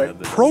it? By the way,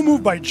 pro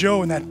move by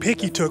Joe in that pick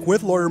he took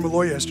with Lawyer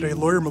Malloy yesterday.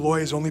 Lawyer Malloy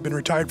has only been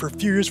retired for a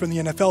few years from the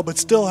NFL, but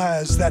still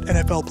has that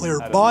NFL player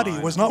body.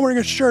 Was not wearing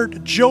a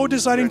shirt. Joe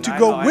deciding to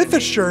go with a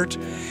shirt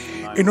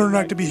in order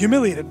not to be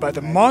humiliated by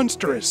the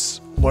monstrous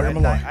Lawyer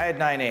Malloy. I had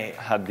 9-8.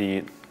 Had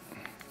the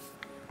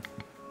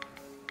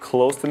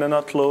close to the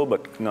nut low,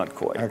 but not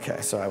quite.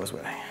 Okay, so I was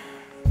winning.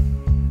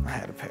 I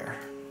had a pair.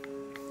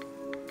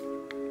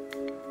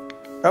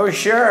 Oh,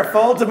 sure,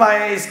 fold to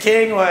my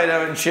ace-king, why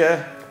don't you?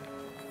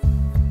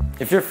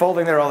 If you're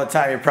folding there all the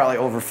time, you're probably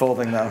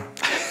over-folding, though.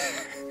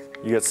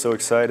 You get so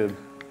excited.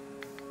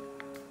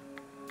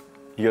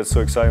 You get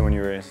so excited when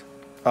you raise.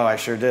 Oh, I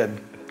sure did.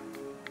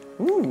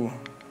 Ooh.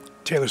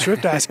 Taylor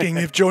Swift asking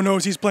if Joe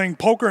knows he's playing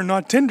poker and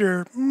not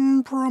Tinder.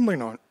 Probably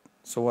not.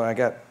 So what I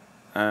got?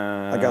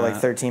 I got like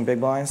 13 big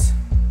blinds.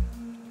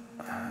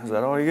 Is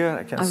that all you got?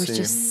 I can't I was see.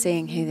 just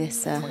seeing who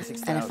this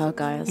NFL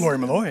guy is. Lawyer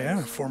Malloy,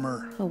 yeah,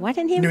 former Oh, why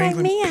didn't he New invite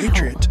England me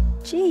Patriot. out?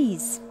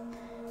 Jeez.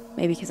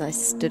 Maybe because I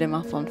stood him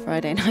up on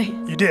Friday night.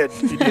 You did.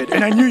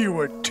 And I knew you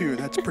would, too.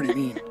 That's pretty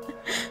mean.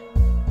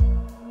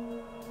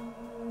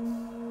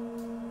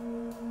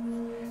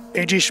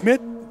 AJ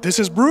Schmidt, this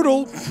is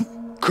brutal.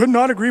 Could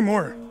not agree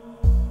more.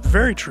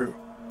 Very true.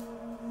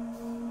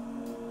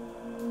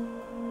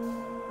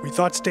 We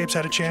thought Stapes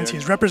had a chance.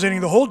 He's representing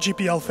the whole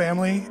GPL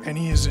family, and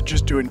he is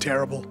just doing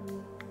terrible.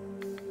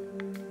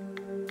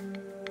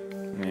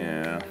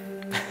 Yeah.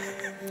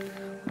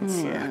 That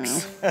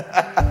sucks.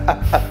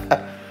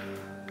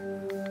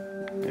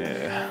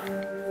 Yeah.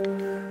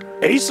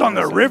 Ace on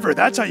the river.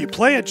 That's how you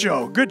play it,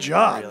 Joe. Good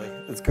job. Really?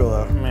 It's cool,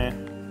 though. Meh.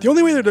 The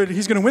only way that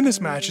he's going to win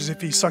this match is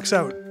if he sucks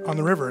out on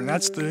the river, and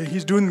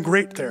he's doing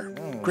great there.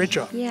 Great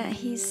job. Yeah,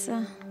 he's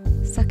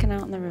sucking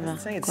out on the river I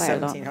think it's quite a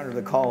lot. 1,700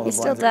 the call. He's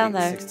still down though,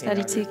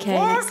 32k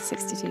next to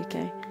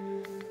 62k.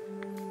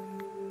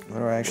 What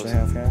do I actually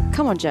have here?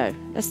 Come on, Joe.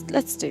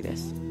 Let's do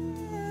this.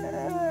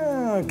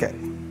 Okay.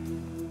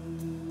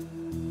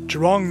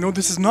 Gerong, no,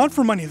 this is not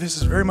for money. This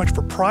is very much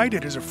for pride.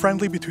 It is a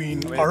friendly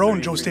between our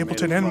own Joe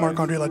Stapleton and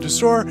Marc-Andre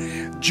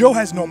Ladouceur. Joe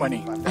has no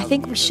money. I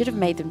think we should have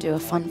made them do a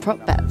fun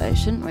prop bet though,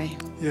 shouldn't we?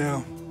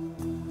 Yeah.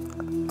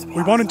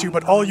 We wanted to,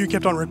 but all you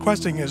kept on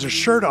requesting is a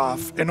shirt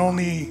off, and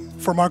only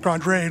for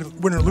Marc-Andre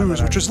win or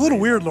lose, which is a little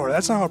weird, Laura.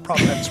 That's not how prop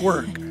bets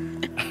work.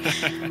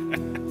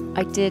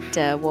 I did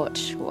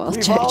watch while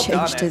We've Joe all done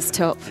changed it. his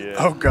top. Yeah.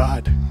 Oh,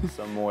 God.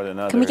 Some more than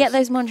others. Can we get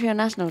those Montreal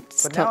Nationals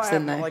But now I tops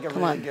in have though? like a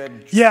Come really on.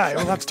 good. Yeah,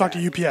 we'll have to talk to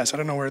UPS. I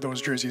don't know where those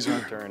jerseys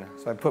are. Turn.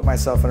 So I put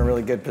myself in a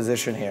really good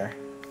position here.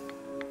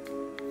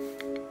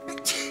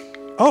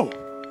 Oh,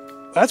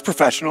 that's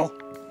professional.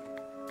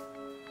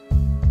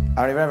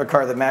 I don't even have a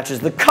card that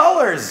matches the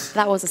colors.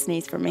 That was a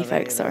sneeze from me, of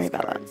any folks. of Sorry those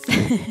about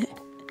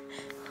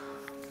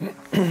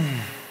that.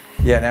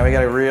 Yeah, now we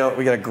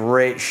got a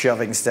great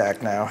shoving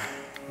stack now.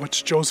 What's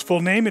Joe's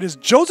full name? It is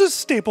Joseph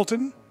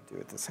Stapleton. Do it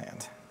with this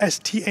hand.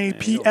 Stapleton.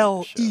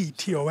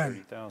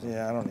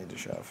 Yeah, I don't need to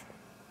shove.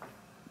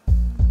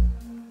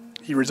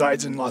 He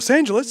resides in Los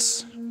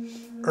Angeles,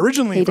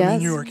 originally He from the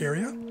does. New York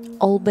area.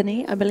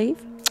 Albany, I believe.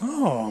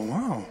 Oh,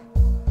 wow.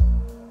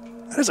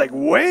 That is like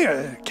way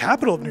a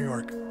capital of New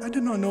York. I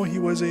did not know he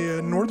was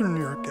a northern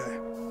New York guy.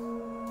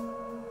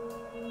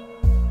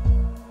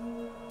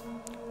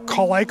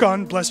 Call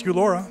icon, bless you,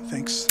 Laura.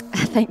 Thanks.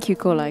 Thank you,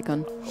 call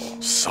icon.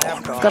 So Got a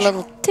unprofessional.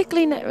 little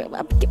tickling.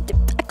 I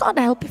can't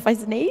help if I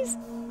sneeze.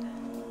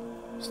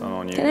 It's not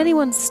on you. Can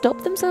anyone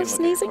stop themselves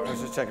sneezing? I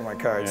was just checking my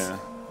cards. Yeah.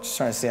 Just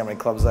trying to see how many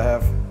clubs I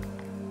have.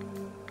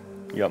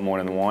 You got more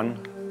than one?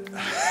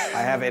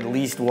 I have at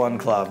least one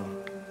club.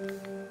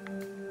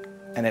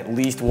 And at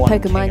least one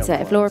Poker king of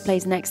mindset. If Laura clubs.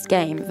 plays next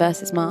game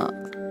versus Mark,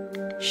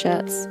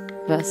 shirts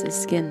versus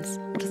skins.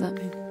 What does that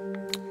mean?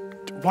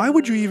 Why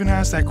would you even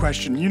ask that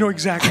question? You know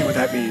exactly what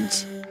that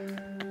means.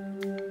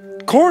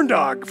 Corn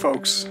dog,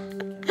 folks.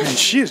 And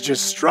she is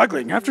just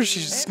struggling. After she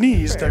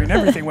sneezed, I mean,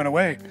 everything went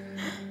away.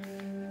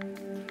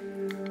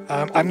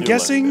 I'm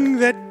guessing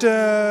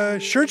that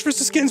shirts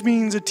versus skins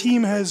means a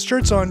team has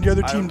shirts on, the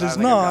other team does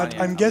think I've not. gone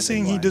yet. I'm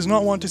guessing he does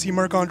not want to see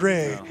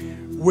Marc-Andre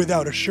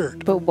without a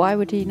shirt. But why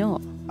would he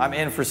not? I'm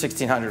in for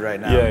 1,600 right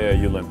now. Yeah,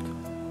 you limped.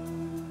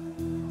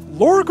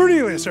 Laura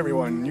Cornelius,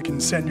 everyone. You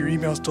can send your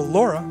emails to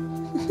Laura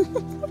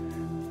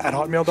at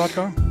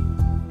hotmail.com.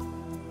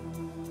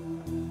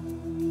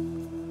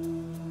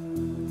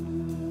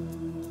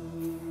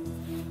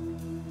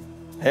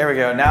 Here we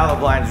go. Now the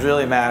blinds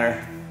really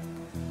matter.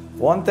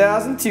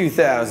 1,000,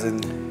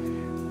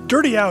 2,000.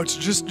 Dirty outs,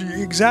 just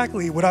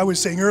exactly what I was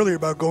saying earlier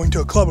about going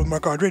to a club with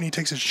Marc-Andre and he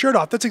takes his shirt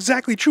off. That's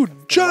exactly true.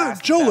 Joe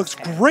looks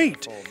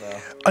great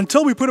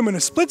until we put him in a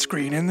split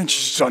screen, and then it's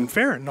just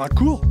unfair and not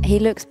cool. He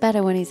looks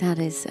better when he's had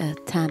his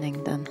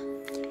tanning done.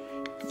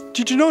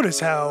 Did you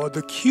notice how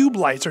the cube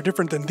lights are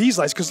different than these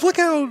lights? Because look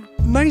how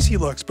nice he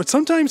looks. But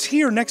sometimes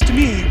here next to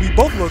me, we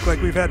both look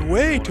like we've had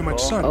way too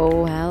much sun.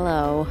 Oh,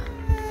 hello.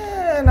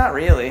 Not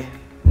really.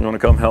 You want to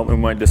come help me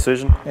with my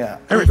decision? Yeah.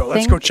 There we go.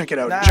 Let's go think check it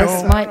out. Nah, Joe,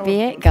 This might be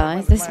it,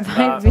 guys. This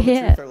might be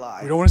it.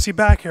 we don't want to see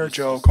back hair,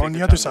 Joe. Go on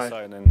the other side.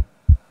 And then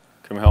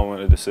come help me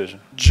with a decision.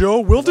 Joe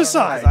will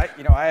decide.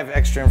 I have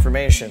extra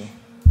information.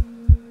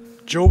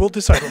 Joe will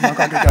decide what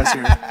Marc-Andre does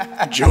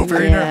here. Joe,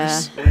 very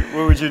nervous.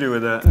 What would you do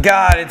with that?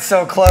 God, it's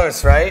so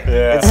close, right?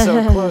 Yeah. It's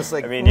so close.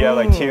 Like, I mean, do you have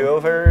like 2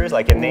 overs?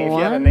 Like a knave? If you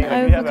have a knave,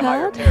 if you have a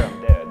higher pair,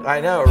 I'm dead. I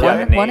know,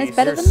 right? One is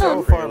better than none.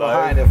 You're so far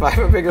behind if I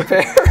have a bigger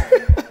pair.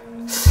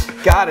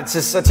 God, it's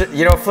just such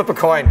a, flip a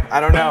coin. I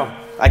don't know.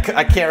 I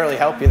can't really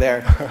help you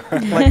there.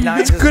 Like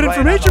nines That's good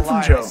information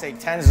from Joe. I say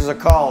 10s is a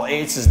call,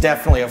 8s is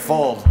definitely a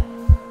fold.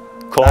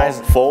 Call,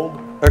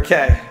 fold?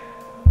 Okay.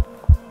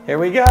 Here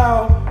we go.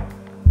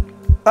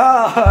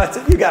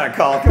 Oh, you got a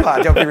call. Come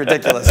on, don't be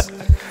ridiculous.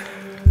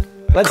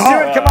 Let's do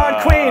it. Come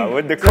on, queen.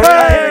 With the queen.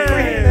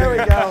 There we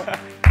go.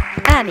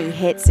 And he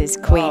hits his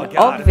queen, Oh,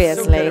 God,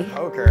 obviously. I'm so good at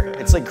poker.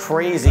 It's like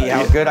crazy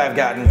how good I've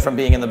gotten from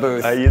being in the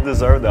booth. You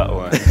deserve that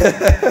one.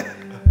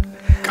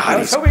 God, I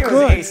was hoping it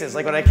was aces.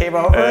 Like when I came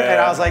over, and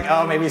I was like,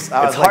 oh, maybe. It's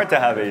hard to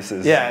have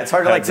aces. Yeah, it's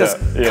hard to like just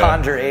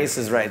conjure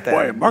aces right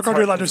there. Boy,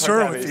 Marc-Andre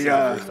Ladouceur with the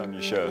the time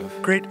you shove.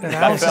 great That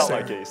analysis felt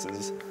there. like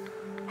aces.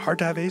 Hard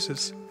to have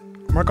aces.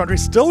 Marc-Andre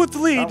still with the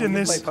lead We in can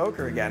this. play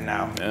poker again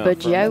now. Yeah, But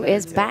Joe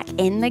is back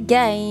in the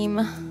game.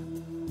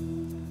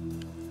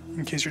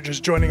 In case you're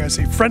just joining us,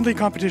 a friendly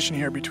competition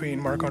here between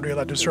Marc-Andre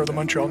Ladouceur of the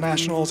Montreal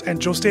Nationals and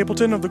Joe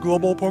Stapleton of the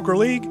Global Poker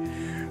League.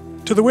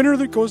 To the winner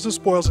that goes the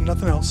spoils and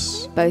nothing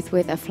else. Both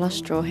with a flush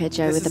draw here,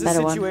 Joe, This with is the better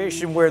a one.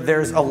 situation where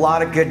there's a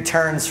lot of good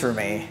turns for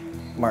me,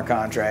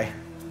 Marc-Andre.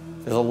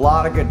 There's a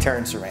lot of good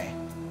turns for me.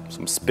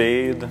 Some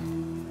spade.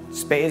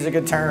 Spade's a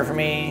good turn for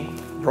me.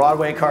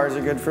 Broadway cards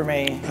are good for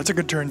me. That's a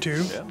good turn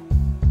too. Yeah.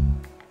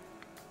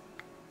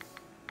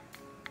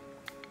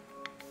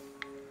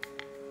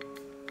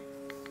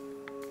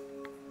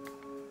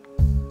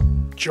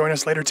 Join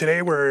us later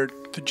today where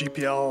the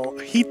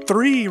GPL Heat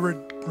 3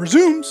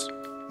 resumes.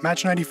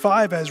 Match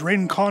 95 as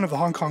Raiden Khan of the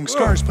Hong Kong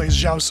Stars plays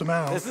Zhao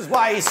Samao. This is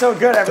why he's so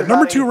good, everybody. The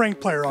number 2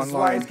 ranked player This is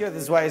why he's online good.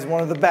 This is why he's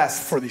one of the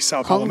best. for the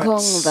Sao Paulo Hong Kong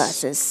Mets.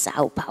 versus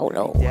Sao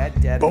Paulo.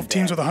 Both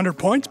teams with 100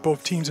 points,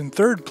 both teams in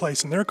 3rd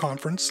place in their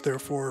conference,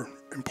 therefore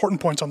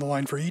important points on the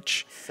line for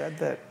each. Said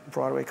that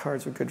Broadway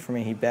cards were good for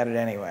me. He bet it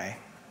anyway.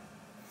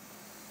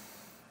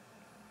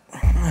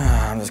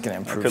 I'm just gonna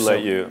improve. Could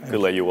let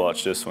you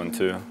watch this one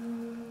too.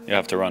 You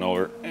have to run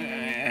over.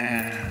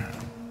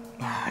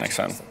 Next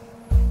time.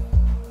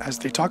 As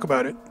they talk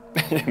about it.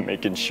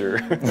 Making sure.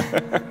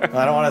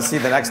 I don't want to see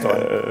the next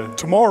one.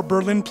 Tomorrow,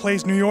 Berlin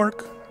plays New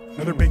York.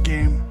 Another big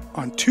game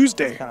on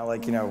Tuesday. Kind of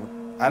like, I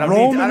don't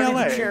Rome need and the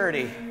LA.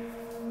 charity.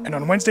 And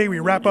on Wednesday, we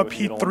wrap up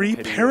Heat 3,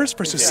 Paris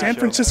versus San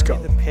Francisco.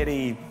 The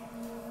pity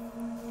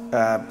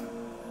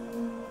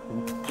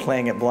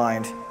playing it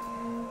blind.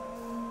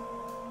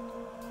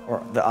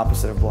 Or the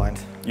opposite of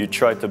blind. You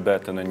try to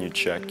bet and then you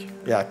check.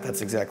 Yeah,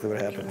 that's exactly what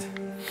happened.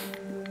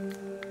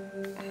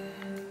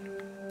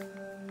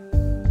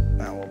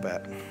 Now we'll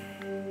bet.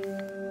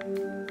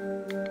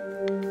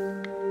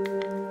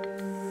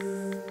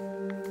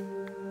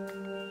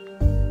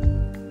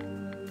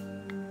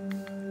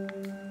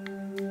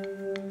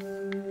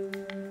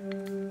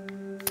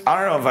 I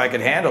don't know if I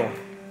could handle.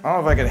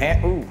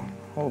 Ooh,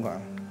 hold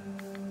on.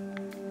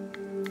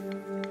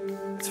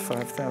 It's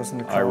 5,000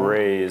 to call. I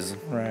raise.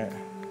 Right.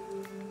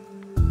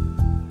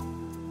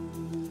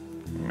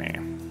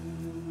 Man.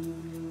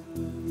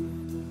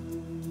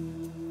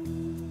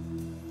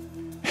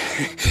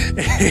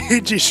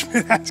 A.G.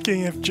 Schmidt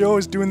asking if Joe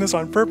is doing this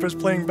on purpose,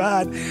 playing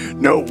bad.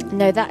 No.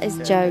 No, that is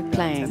Joe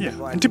playing.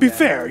 Yeah, and to be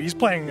fair, he's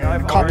playing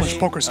an accomplished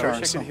poker star. I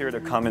wish I So could hear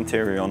the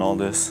commentary on all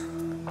this.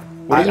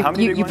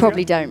 You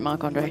probably don't,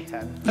 Marc-Andre.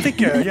 I think,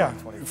 yeah,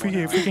 if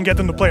we can get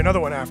them to play another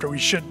one after, we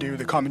should do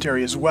the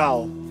commentary as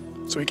well,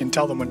 so we can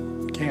tell them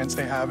what hands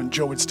they have, and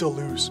Joe would still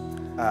lose.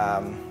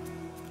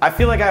 I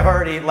feel like I've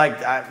already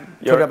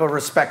put up a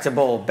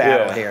respectable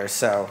battle here.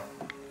 So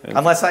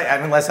unless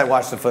I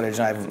watch the footage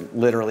and I've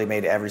literally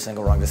made every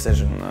single wrong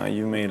decision. No,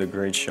 you made a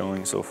great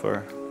showing so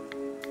far.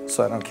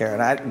 So I don't care.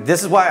 And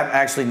this is why I'm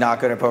actually not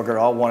good at poker at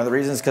all. One of the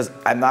reasons because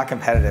I'm not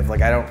competitive.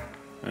 Like I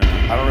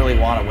don't really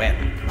want to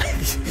win.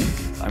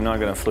 I'm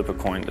not gonna flip a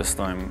coin this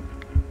time,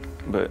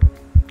 but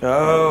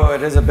oh,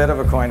 it is a bit of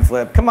a coin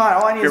flip. Come on,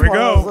 all I need is one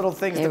of those little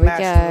things to match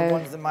to the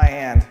ones in my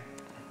hand.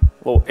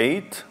 well,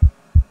 8.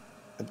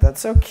 But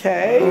that's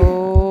okay.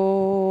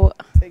 Oh,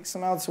 Take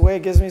some outs away,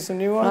 gives me some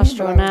new ones. flush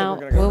draw now.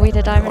 Will we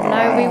the diamond?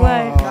 No, we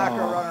won't. Knock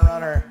a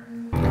runner.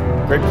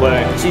 Great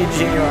play.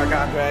 GG,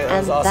 Marc-Andre. That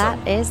was And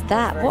awesome. that is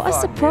that. Very What a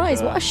fun.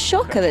 surprise. What a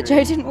shocker that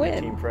Joe didn't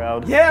win. Team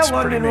proud. Yeah, It's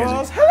London pretty amazing.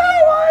 Royals.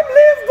 Hello, I'm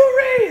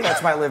Liv Bourré.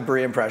 That's my Liv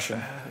Bourré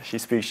impression. She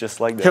speaks just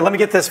like that. Here, let me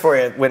get this for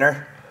you,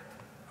 winner.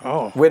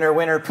 Oh. Winner,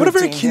 What a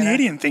very poutine dinner.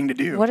 Canadian thing to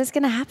do. What is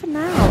going to happen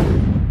now?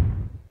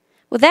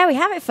 Well, there we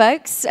have it,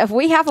 folks.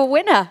 We have a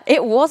winner.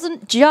 It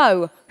wasn't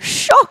Joe.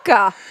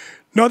 Shocker.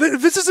 No,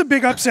 this is a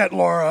big upset,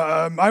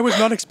 Laura. I was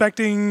not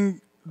expecting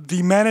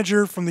the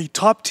manager from the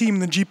top team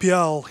in the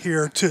GPL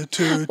here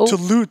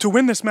to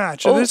win this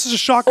match. This is a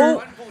shocker.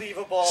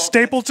 Unbelievable. football.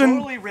 Stapleton.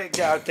 Totally rigged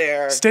out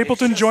there.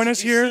 Stapleton, join us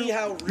here.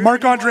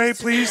 Marc-Andre,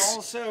 please.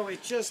 Also,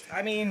 it just,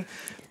 I mean,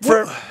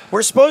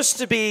 we're supposed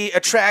to be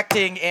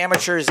attracting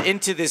amateurs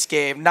into this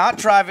game, not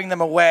driving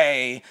them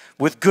away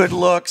with good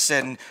looks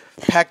and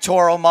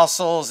pectoral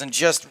muscles and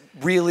just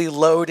really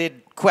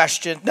loaded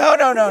questions. No.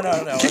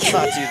 Let's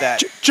not do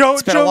that.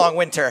 It's been a long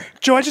winter.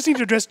 Joe, I just need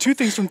to address two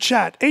things from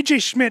chat.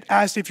 AJ Schmidt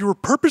asked if you were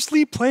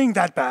purposely playing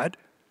that bad.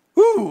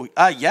 Ooh,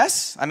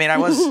 yes. I mean, I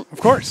was. Of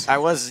course. I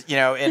was,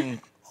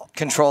 in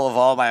control of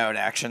all my own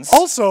actions.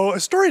 Also, a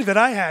story that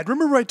I had.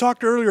 Remember I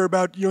talked earlier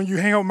about, you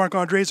hang out with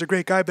Marc-Andre, he's a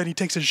great guy, but he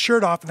takes his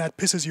shirt off and that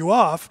pisses you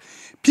off.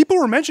 People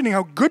were mentioning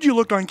how good you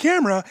looked on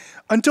camera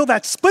until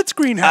that split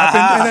screen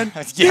happened. And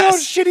then, you know how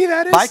shitty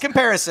that is? By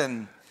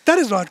comparison. That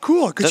is not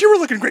cool, because you were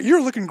looking great. You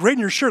were looking great in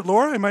your shirt,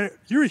 Laura.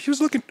 He was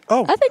looking,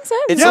 I think so.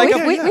 It's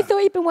We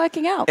thought you'd been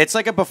working out. It's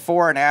like a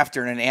before and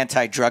after in an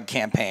anti-drug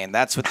campaign.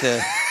 That's what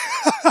the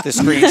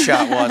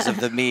screenshot was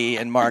of me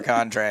and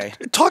Marc-Andre.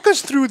 Talk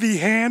us through the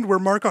hand where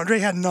Marc-Andre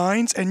had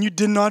 9s and you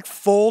did not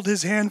fold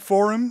his hand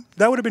for him.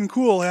 That would have been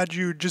cool had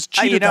you just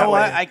cheated that way.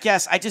 I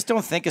guess I just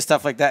don't think of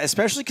stuff like that,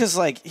 especially because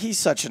he's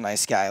such a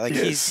nice guy.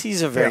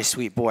 He's a very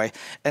sweet boy,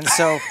 and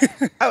so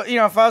if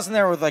I was in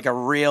there with a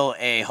real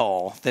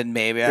a-hole, then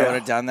maybe I would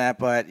have done that.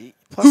 But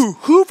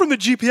who from the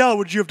GPL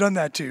would you have done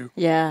that to?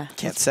 Yeah,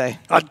 can't say.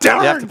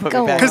 Darn! You have to put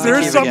me back because there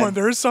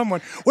is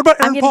someone. What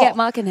about Aaron I'm Paul? Get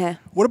Mark in here.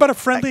 What about a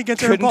friendly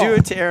against Aaron Paul? Couldn't do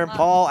it to Aaron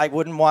Paul. I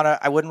wouldn't want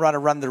to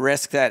run the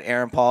risk that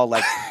Aaron Paul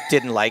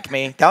didn't like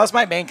me. That was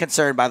my main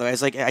concern, by the way. I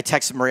was I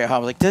texted Maria home. I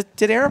was like,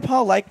 did Aaron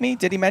Paul like me?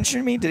 Did he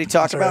mention me? Did he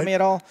talk about me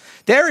at all?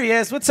 There he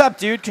is. What's up,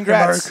 dude?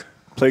 Congrats. Hey, Mark.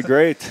 Played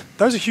great.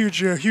 That was a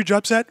huge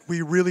upset.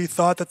 We really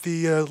thought that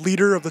the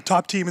leader of the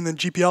top team in the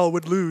GPL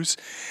would lose,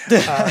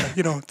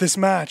 this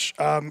match.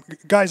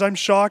 Guys, I'm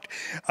shocked.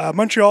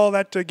 Montreal,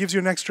 that gives you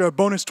an extra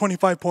bonus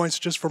 25 points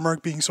just for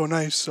Mark being so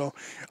nice. So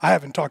I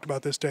haven't talked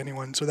about this to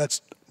anyone, so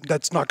that's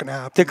not going to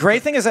happen. The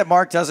great thing is that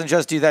Mark doesn't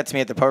just do that to me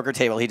at the poker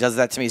table. He does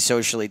that to me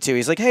socially too.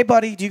 He's like, "Hey,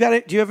 buddy, do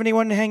you have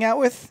anyone to hang out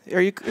with?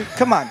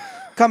 Come on."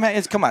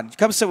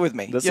 Come sit with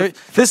me. This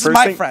is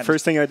my friend.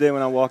 First thing I did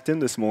when I walked in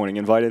this morning,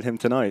 invited him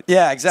tonight.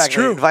 Yeah, exactly. It's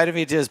true. He invited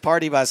me to his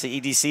party bus at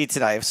EDC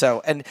tonight.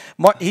 So, and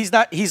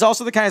he's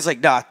also the kind that's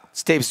like, nah,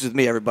 Stapes is with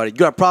me, everybody. You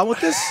got a problem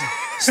with this?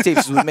 Stapes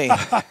is with me.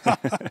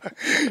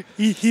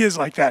 he is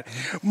like that.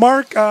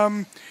 Mark,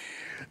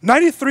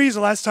 93 is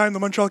the last time the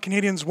Montreal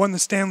Canadiens won the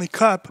Stanley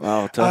Cup.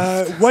 Wow,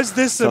 tough. Was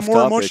this a more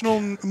topic.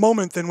 Emotional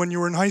moment than when you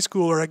were in high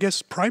school, or I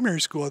guess primary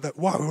school?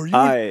 Were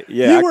you?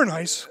 You were in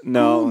high school.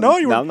 No,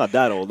 you were. I'm not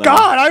that old.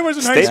 God, I was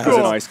in high school. Was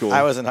in high school.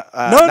 I was in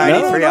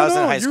 93. No, I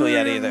wasn't in high school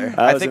yet either.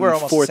 I think we're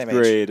almost fourth the same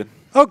grade. age.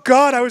 Oh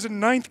God, I was in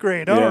 9th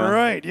grade. All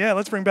right,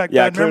 let's bring back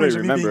bad memories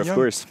of me being young. Of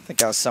course. I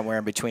think I was somewhere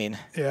in between.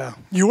 Yeah,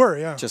 you were.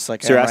 Yeah. Just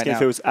like so you're asking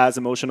if it was as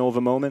emotional of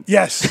a moment?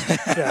 Yes.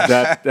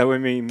 that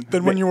would mean.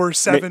 Than when you were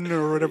 7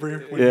 or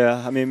whatever.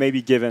 Yeah, I mean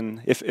maybe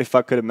given if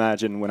I could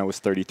imagine when I was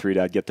 33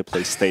 that I'd get to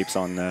play Stapes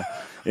on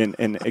in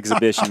an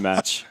exhibition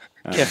match.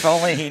 If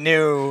only he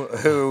knew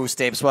who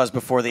Stapes was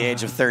before the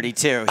age of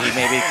 32, he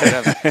maybe could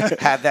have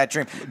had that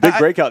dream. Big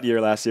breakout year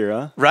last year,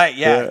 huh? Right,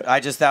 yeah.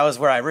 That was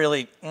where I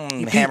really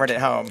hammered it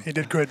home. He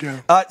did good,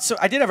 yeah. So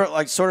I did have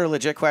a sort of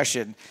legit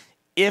question.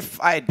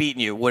 If I had beaten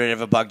you, would it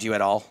have bugged you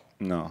at all?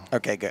 No.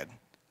 Okay, good.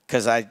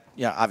 Because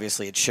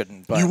obviously it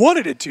shouldn't. But you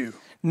wanted it to.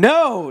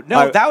 No,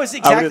 that was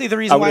exactly the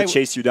reason why I would have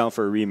chased you down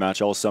for a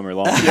rematch all summer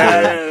long.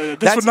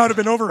 This would not have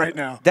been over right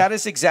now. That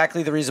is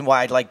exactly the reason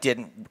why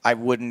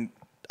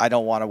I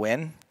don't want to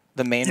win.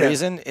 The main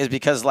reason is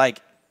because,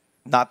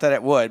 not that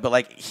it would,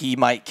 but he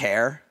might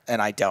care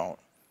and I don't.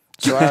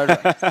 So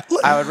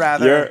I would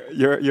rather.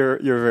 You're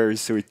very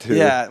sweet too.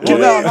 Yeah. Well,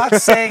 no, I'm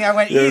not saying I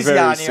went easy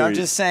on you. I'm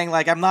just saying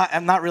I'm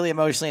not really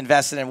emotionally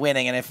invested in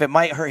winning, and if it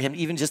might hurt him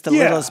even just a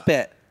littlest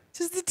bit.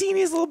 Just the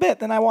teeniest little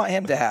bit, then I want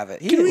him to have it.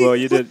 Well,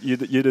 you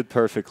did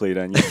perfectly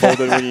then. You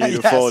folded when you need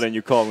to fold, and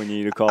you called when you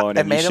need to call,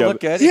 and made it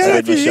look good. Yeah,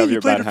 you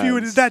played a few.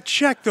 That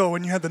check though,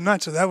 when you had the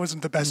nuts, so that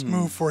wasn't the best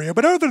move for you.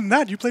 But other than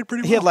that, you played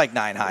pretty well. He had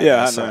 9 high.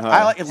 Yeah, so 9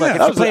 high.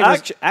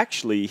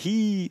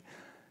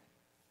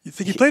 You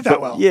think he played that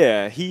well?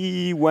 Yeah,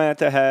 he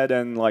went ahead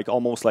and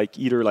almost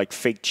either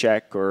fake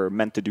check or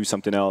meant to do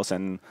something else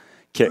and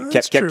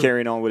kept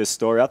carrying on with his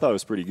story. I thought it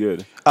was pretty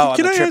good.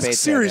 Can I ask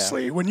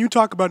seriously, when you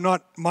talk about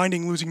not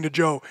minding losing to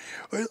Joe,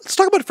 let's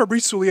talk about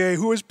Fabrice Soulier,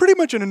 who was pretty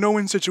much in a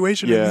no-win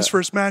situation in his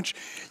first match.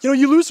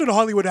 You lose to a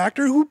Hollywood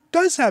actor who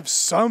does have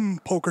some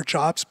poker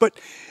chops, but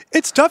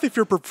it's tough if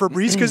you're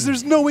Fabrice because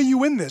there's no way you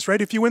win this, right?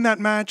 If you win that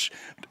match,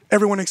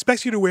 everyone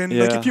expects you to win.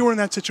 Yeah. If you were in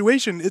that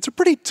situation, it's a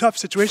pretty tough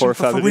situation for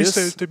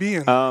Fabrice to be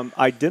in.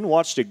 I didn't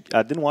watch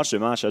the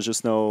match.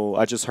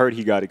 I just heard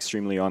he got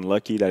extremely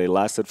unlucky, that it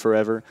lasted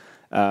forever.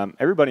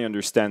 Everybody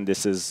understands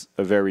this is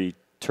a very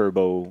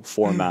turbo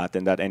format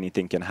and that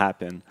anything can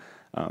happen.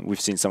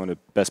 We've seen some of the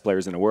best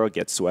players in the world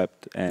get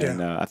swept,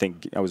 and I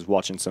think I was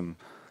watching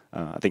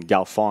I think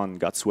Galfond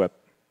got swept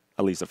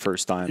at least the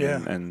first time.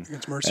 Yeah, and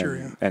against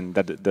Mercier. And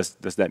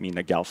does that mean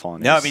that Galfond?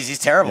 No, it means he's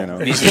terrible.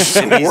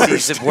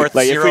 He's worth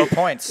 0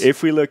 points.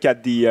 If we look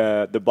at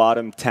the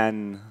bottom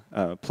 10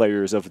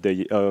 players of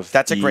the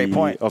That's a great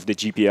point. of the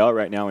GPL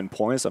right now in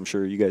points. I'm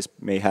sure you guys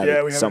may have we it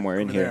have somewhere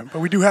it in over here. there. But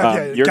we do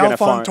have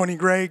Galfond, Tony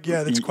Gregg.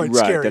 Yeah, that's quite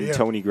right, scary. Then Yeah.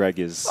 Tony Gregg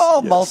is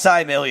all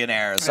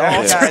multi-millionaires,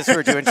 all guys who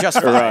are doing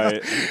just fine.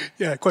 right.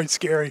 Yeah, quite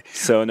scary.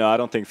 So no, I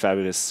don't think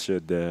Fabulous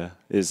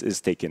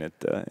is taking it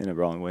in a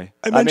wrong way.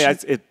 I mean,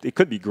 mentioned- it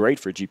could be great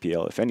for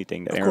GPL if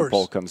anything that Of Aaron course.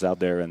 Paul comes out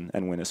there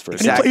and win his first.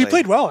 Exactly. He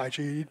played well,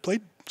 actually. He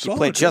played solid. He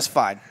played just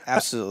fine.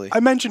 Absolutely. I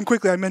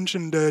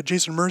mentioned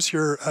Jason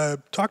Mercier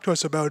talked to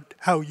us about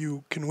how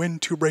you can win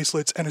 2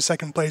 bracelets and a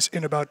second place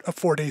in about a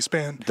 4-day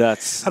span. How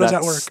does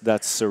that work?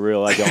 That's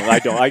surreal.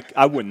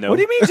 I wouldn't know. What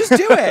do you mean? Just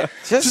do it.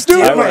 Just do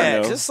do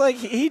it. it. Just like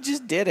he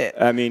just did it.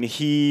 I mean,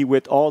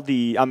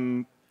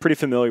 I'm pretty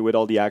familiar with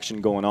all the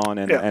action going on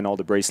and all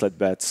the bracelet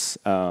bets.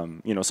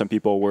 Some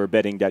people were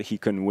betting that he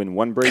couldn't win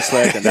 1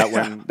 bracelet, and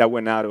that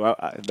went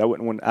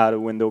out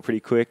of window pretty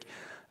quick.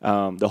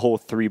 The whole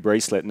 3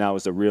 bracelet now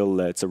is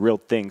it's a real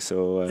thing.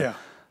 So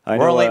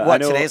We're only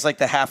today's like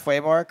the halfway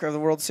mark of the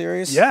World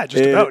Series. Yeah,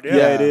 just about.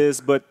 Yeah, it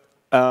is. But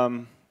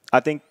I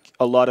think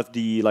a lot of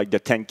the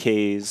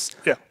 10Ks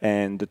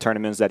and the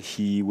tournaments that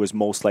he was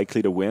most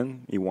likely to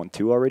win, he won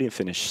 2 already and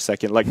finished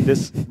second. Like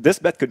this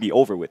bet could be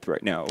over with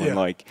right now.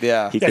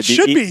 Yeah. And It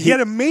should be. He had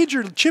a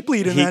major chip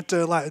lead in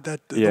the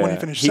one he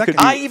finished second.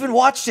 I even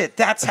watched it.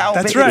 That's how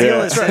big a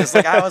deal this is.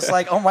 Like I was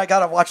like, oh my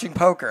god, I'm watching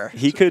poker.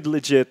 He could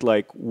legit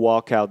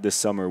walk out this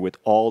summer with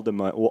all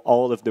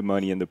of the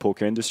money in the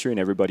poker industry, and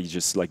everybody's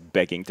just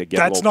begging to get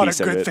a little piece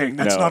of it.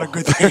 That's not a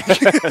good thing.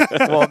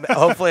 Well,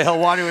 hopefully he'll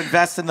want to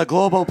invest in the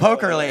global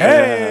poker league.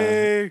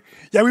 Hey,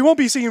 yeah, we won't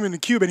be seeing him in the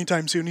cube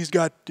anytime soon. He's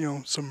got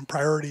some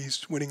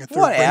priorities, winning a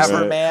 3rd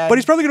bracelet. Man. But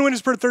he's probably going to win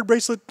his 3rd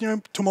bracelet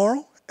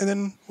tomorrow, and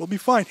then we'll be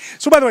fine.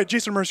 So, by the way,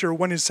 Jason Mercier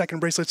won his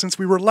 2nd bracelet since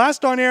we were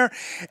last on air,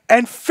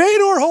 and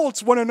Fedor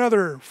Holtz won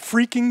another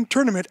freaking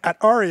tournament at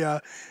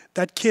Aria.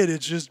 That kid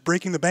is just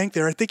breaking the bank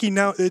there. I think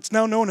it's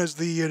now known as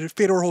the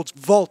Fedor Holtz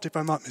Vault, if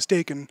I'm not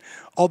mistaken.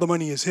 All the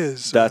money is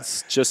his.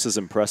 That's just as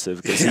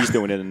impressive because he's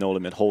doing it in No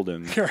Limit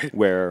Hold'em,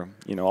 where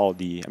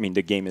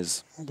the game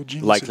is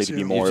likely to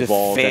be more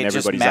evolved and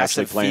everybody's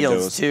actually playing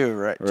those too,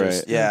 right?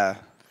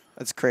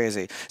 That's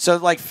crazy. So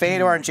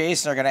Fedor and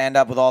Jason are going to end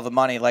up with all the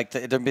money. There'd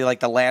be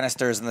the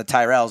Lannisters and the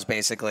Tyrells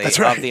basically of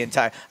the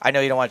entire. I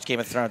know you don't watch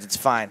Game of Thrones. It's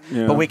fine,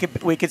 but we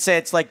could say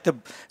it's like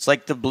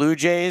the Blue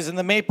Jays and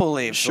the Maple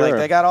Leafs. Sure.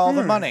 They got all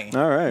the money.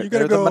 All right, you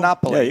got the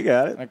monopoly. Yeah, you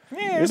got it.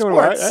 You're doing all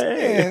right.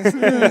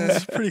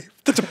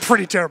 That's a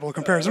pretty terrible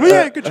comparison. But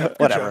yeah, good job.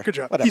 Whatever. Good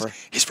job. Whatever.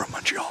 He's from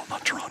Montreal,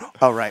 not Toronto.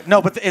 Oh right.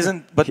 No, but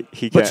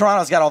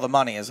Toronto's got all the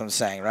money, as I'm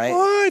saying, right?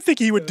 Well, I think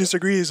he would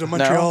disagree as a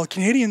Montreal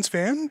Canadiens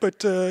fan,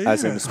 but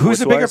Who's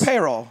the bigger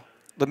payroll?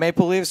 The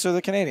Maple Leafs or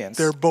the Canadiens?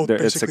 They're both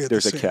basically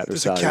there's the a same. cat.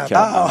 There's a cap.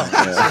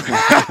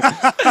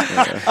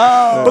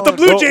 But the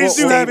Blue Jays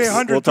do have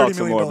We'll talk $130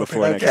 some million more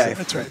before next payroll. year.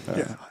 That's right.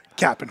 Yeah.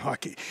 Cap in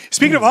hockey.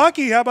 Speaking of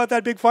hockey, how about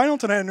that big final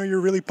tonight? I know you're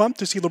really pumped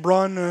to see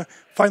LeBron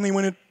finally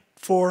win it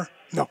for.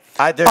 No,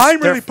 I'm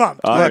really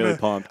pumped.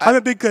 I'm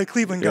a big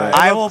Cleveland guy.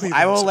 I will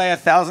lay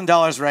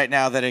 $1,000 right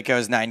now that it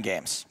goes 9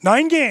 games.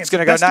 9 games. It's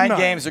going to go 9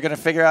 games. They're going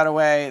to figure out a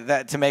way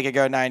to make it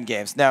go 9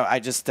 games. No, I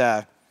just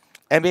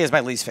NBA is my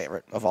least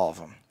favorite of all of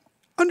them.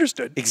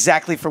 Understood.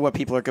 Exactly for what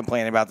people are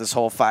complaining about this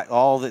whole fight.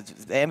 The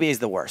NBA is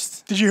the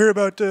worst. Did you hear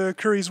about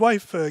Curry's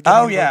wife? See?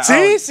 Yeah.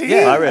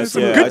 I read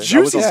some good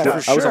juicy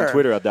stuff. stuff. I was on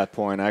Twitter at that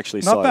point. I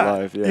actually saw it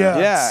live.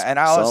 Yeah, and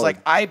I was like,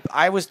 I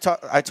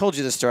told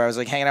you this story. I was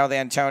hanging out with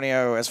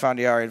Antonio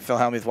Esfandiari and Phil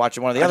Hellmuth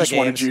watching one of the other games. I just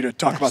wanted you to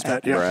talk about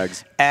that. Yeah.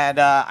 Brags. And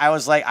I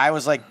was like,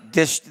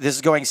 this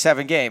is going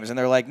 7 games, and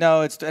they're like,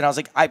 no, it's. And I was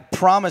like, I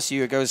promise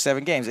you, it goes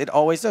 7 games. It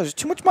always does. There's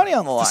too much money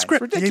on the line. The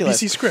script, it's ridiculous.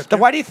 The ABC script. Then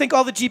why do you think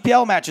all the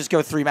GPL matches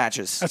go 3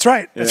 matches? That's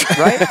right. Right?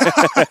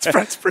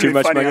 That's pretty Too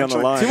much funny, money on the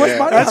line. Too much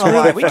money on the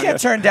line. We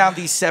can't turn down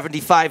these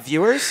 75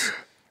 viewers.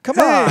 Come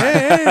on.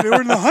 Hey, they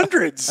were in the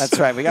hundreds. That's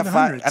right. We got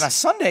 5. And a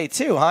Sunday,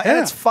 too, huh? Yeah. And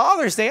it's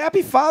Father's Day.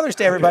 Happy Father's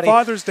Day, everybody. Happy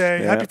Father's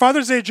Day. Happy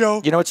Father's Day,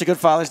 Joe. You know what's a good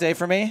Father's Day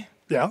for me?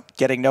 Yeah.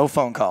 Getting no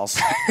phone calls.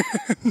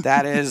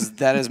 that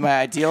is my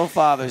ideal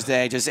Father's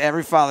Day. Just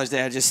every Father's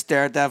Day, I just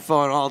stare at that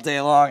phone all day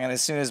long, and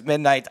as soon as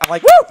midnight, I'm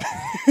like, woo!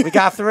 We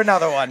got through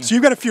another one. So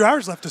you've got a few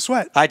hours left to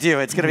sweat. I do.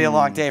 It's going to be a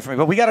long day for me.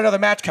 But we got another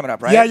match coming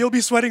up, right? Yeah, you'll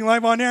be sweating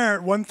live on air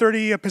at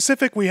 1:30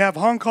 Pacific. We have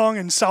Hong Kong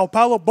and Sao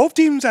Paulo. Both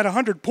teams at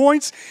 100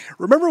 points.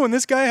 Remember when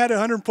this guy had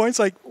 100 points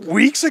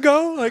weeks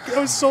ago? That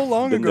was so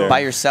long ago. By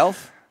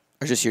yourself?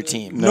 Or just your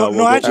team?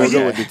 No, actually, we'll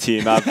go with the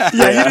team.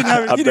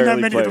 You didn't have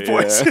many of the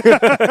points.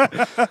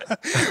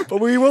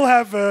 But we will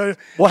have. Well,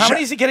 how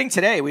many is he getting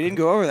today? We didn't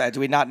go over that. Do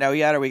we not know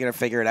yet? Are we going to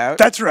figure it out?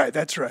 That's right.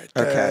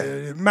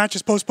 Okay. Match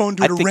is postponed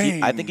due to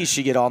rain. I think he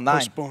should get all 9.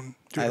 Postponed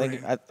due to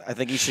rain. I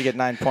think he should get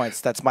 9 points.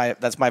 That's my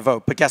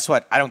vote. But guess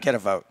what? I don't get a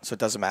vote, so it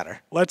doesn't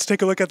matter. Let's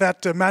take a look at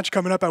that match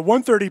coming up at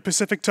 1:30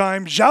 Pacific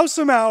time. Zhao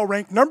Samao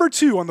ranked number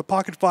 2 on the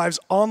Pocket Fives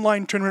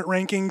online tournament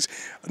rankings,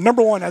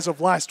 number 1 as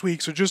of last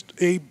week. So just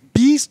a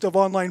beast of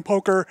online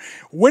poker,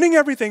 winning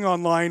everything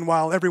online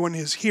while everyone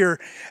is here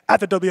at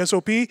the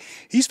WSOP.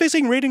 He's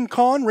facing Raiden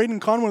Khan. Raiden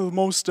Khan, one of the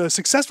most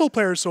successful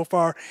players so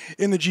far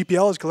in the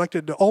GPL, has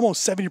collected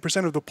almost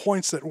 70% of the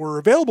points that were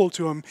available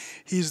to him.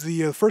 He's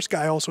the first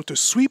guy also to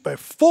sweep a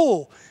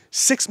full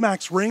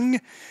 6-max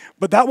ring,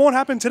 but that won't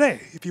happen today.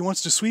 If he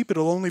wants to sweep,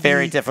 it'll only be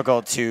very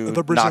difficult to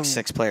knock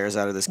 6 players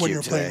out of this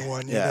cube today. When you're playing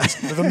one, yeah.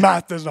 The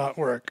math does not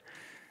work.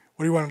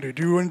 What do you want to do?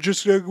 Do you want to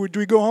just do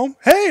we go home?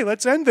 Hey,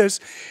 let's end this.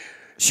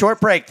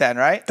 Short break then,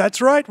 right? That's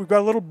right. We've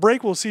got a little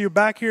break. We'll see you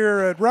back here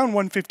at around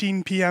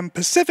 1:15 p.m.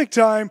 Pacific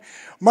time.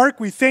 Mark,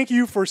 we thank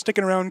you for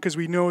sticking around because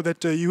we know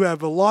that you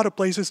have a lot of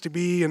places to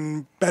be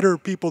and better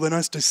people than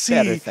us to see.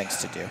 Better things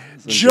to do.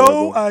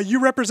 Joe, you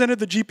represented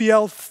the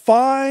GPL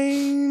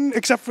fine,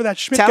 except for that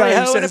Schmidt guy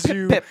who says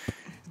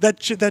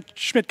that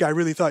Schmidt guy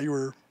really thought you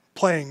were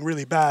playing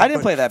really bad. I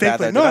didn't play that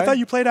bad. No, I thought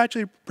you played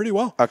actually pretty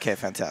well. Okay,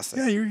 fantastic.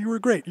 Yeah, you were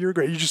great. You were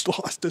great. You just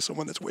lost to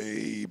someone that's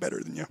way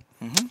better than you.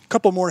 A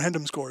couple more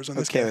Hendom scores on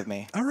this game. Okay with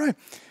me. All right.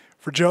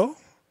 For Joe,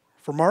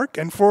 for Mark,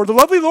 and for the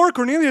lovely Laura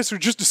Cornelius who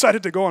just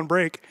decided to go on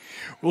break,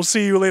 we'll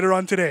see you later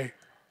on today.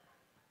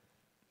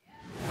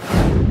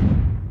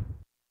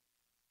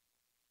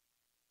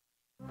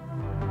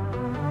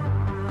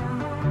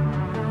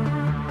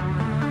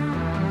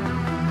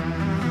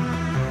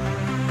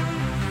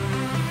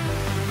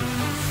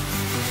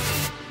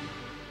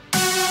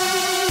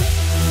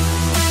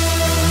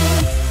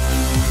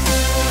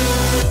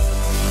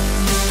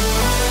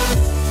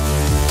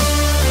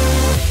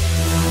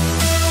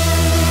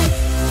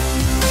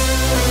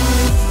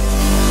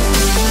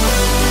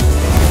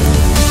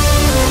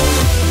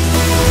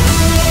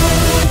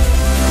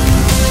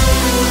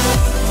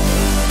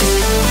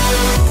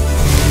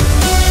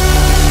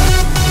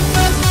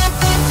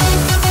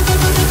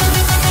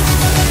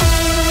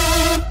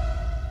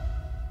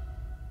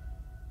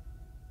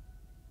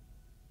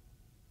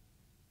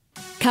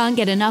 Can't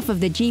get enough of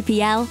the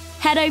GPL?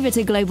 Head over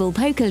to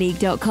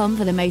globalpokerleague.com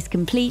for the most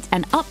complete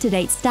and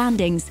up-to-date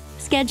standings,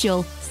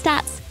 schedule,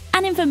 stats,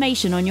 and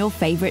information on your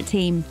favorite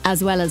team,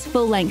 as well as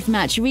full-length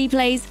match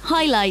replays,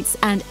 highlights,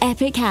 and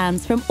epic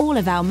hands from all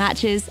of our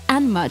matches,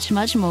 and much,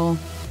 much more.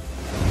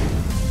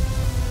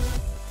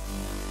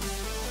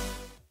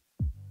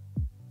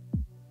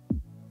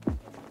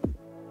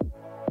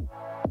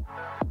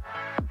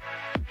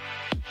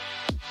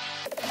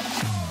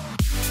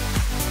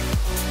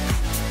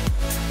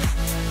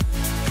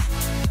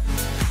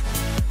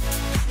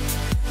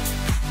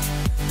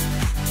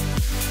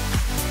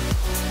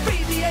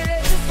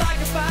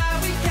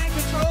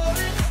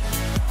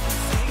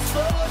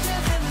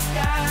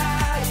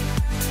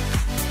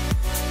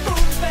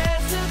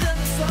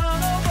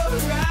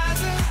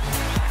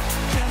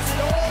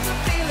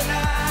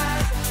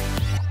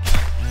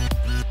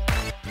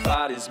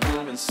 Body's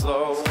moving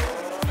slow.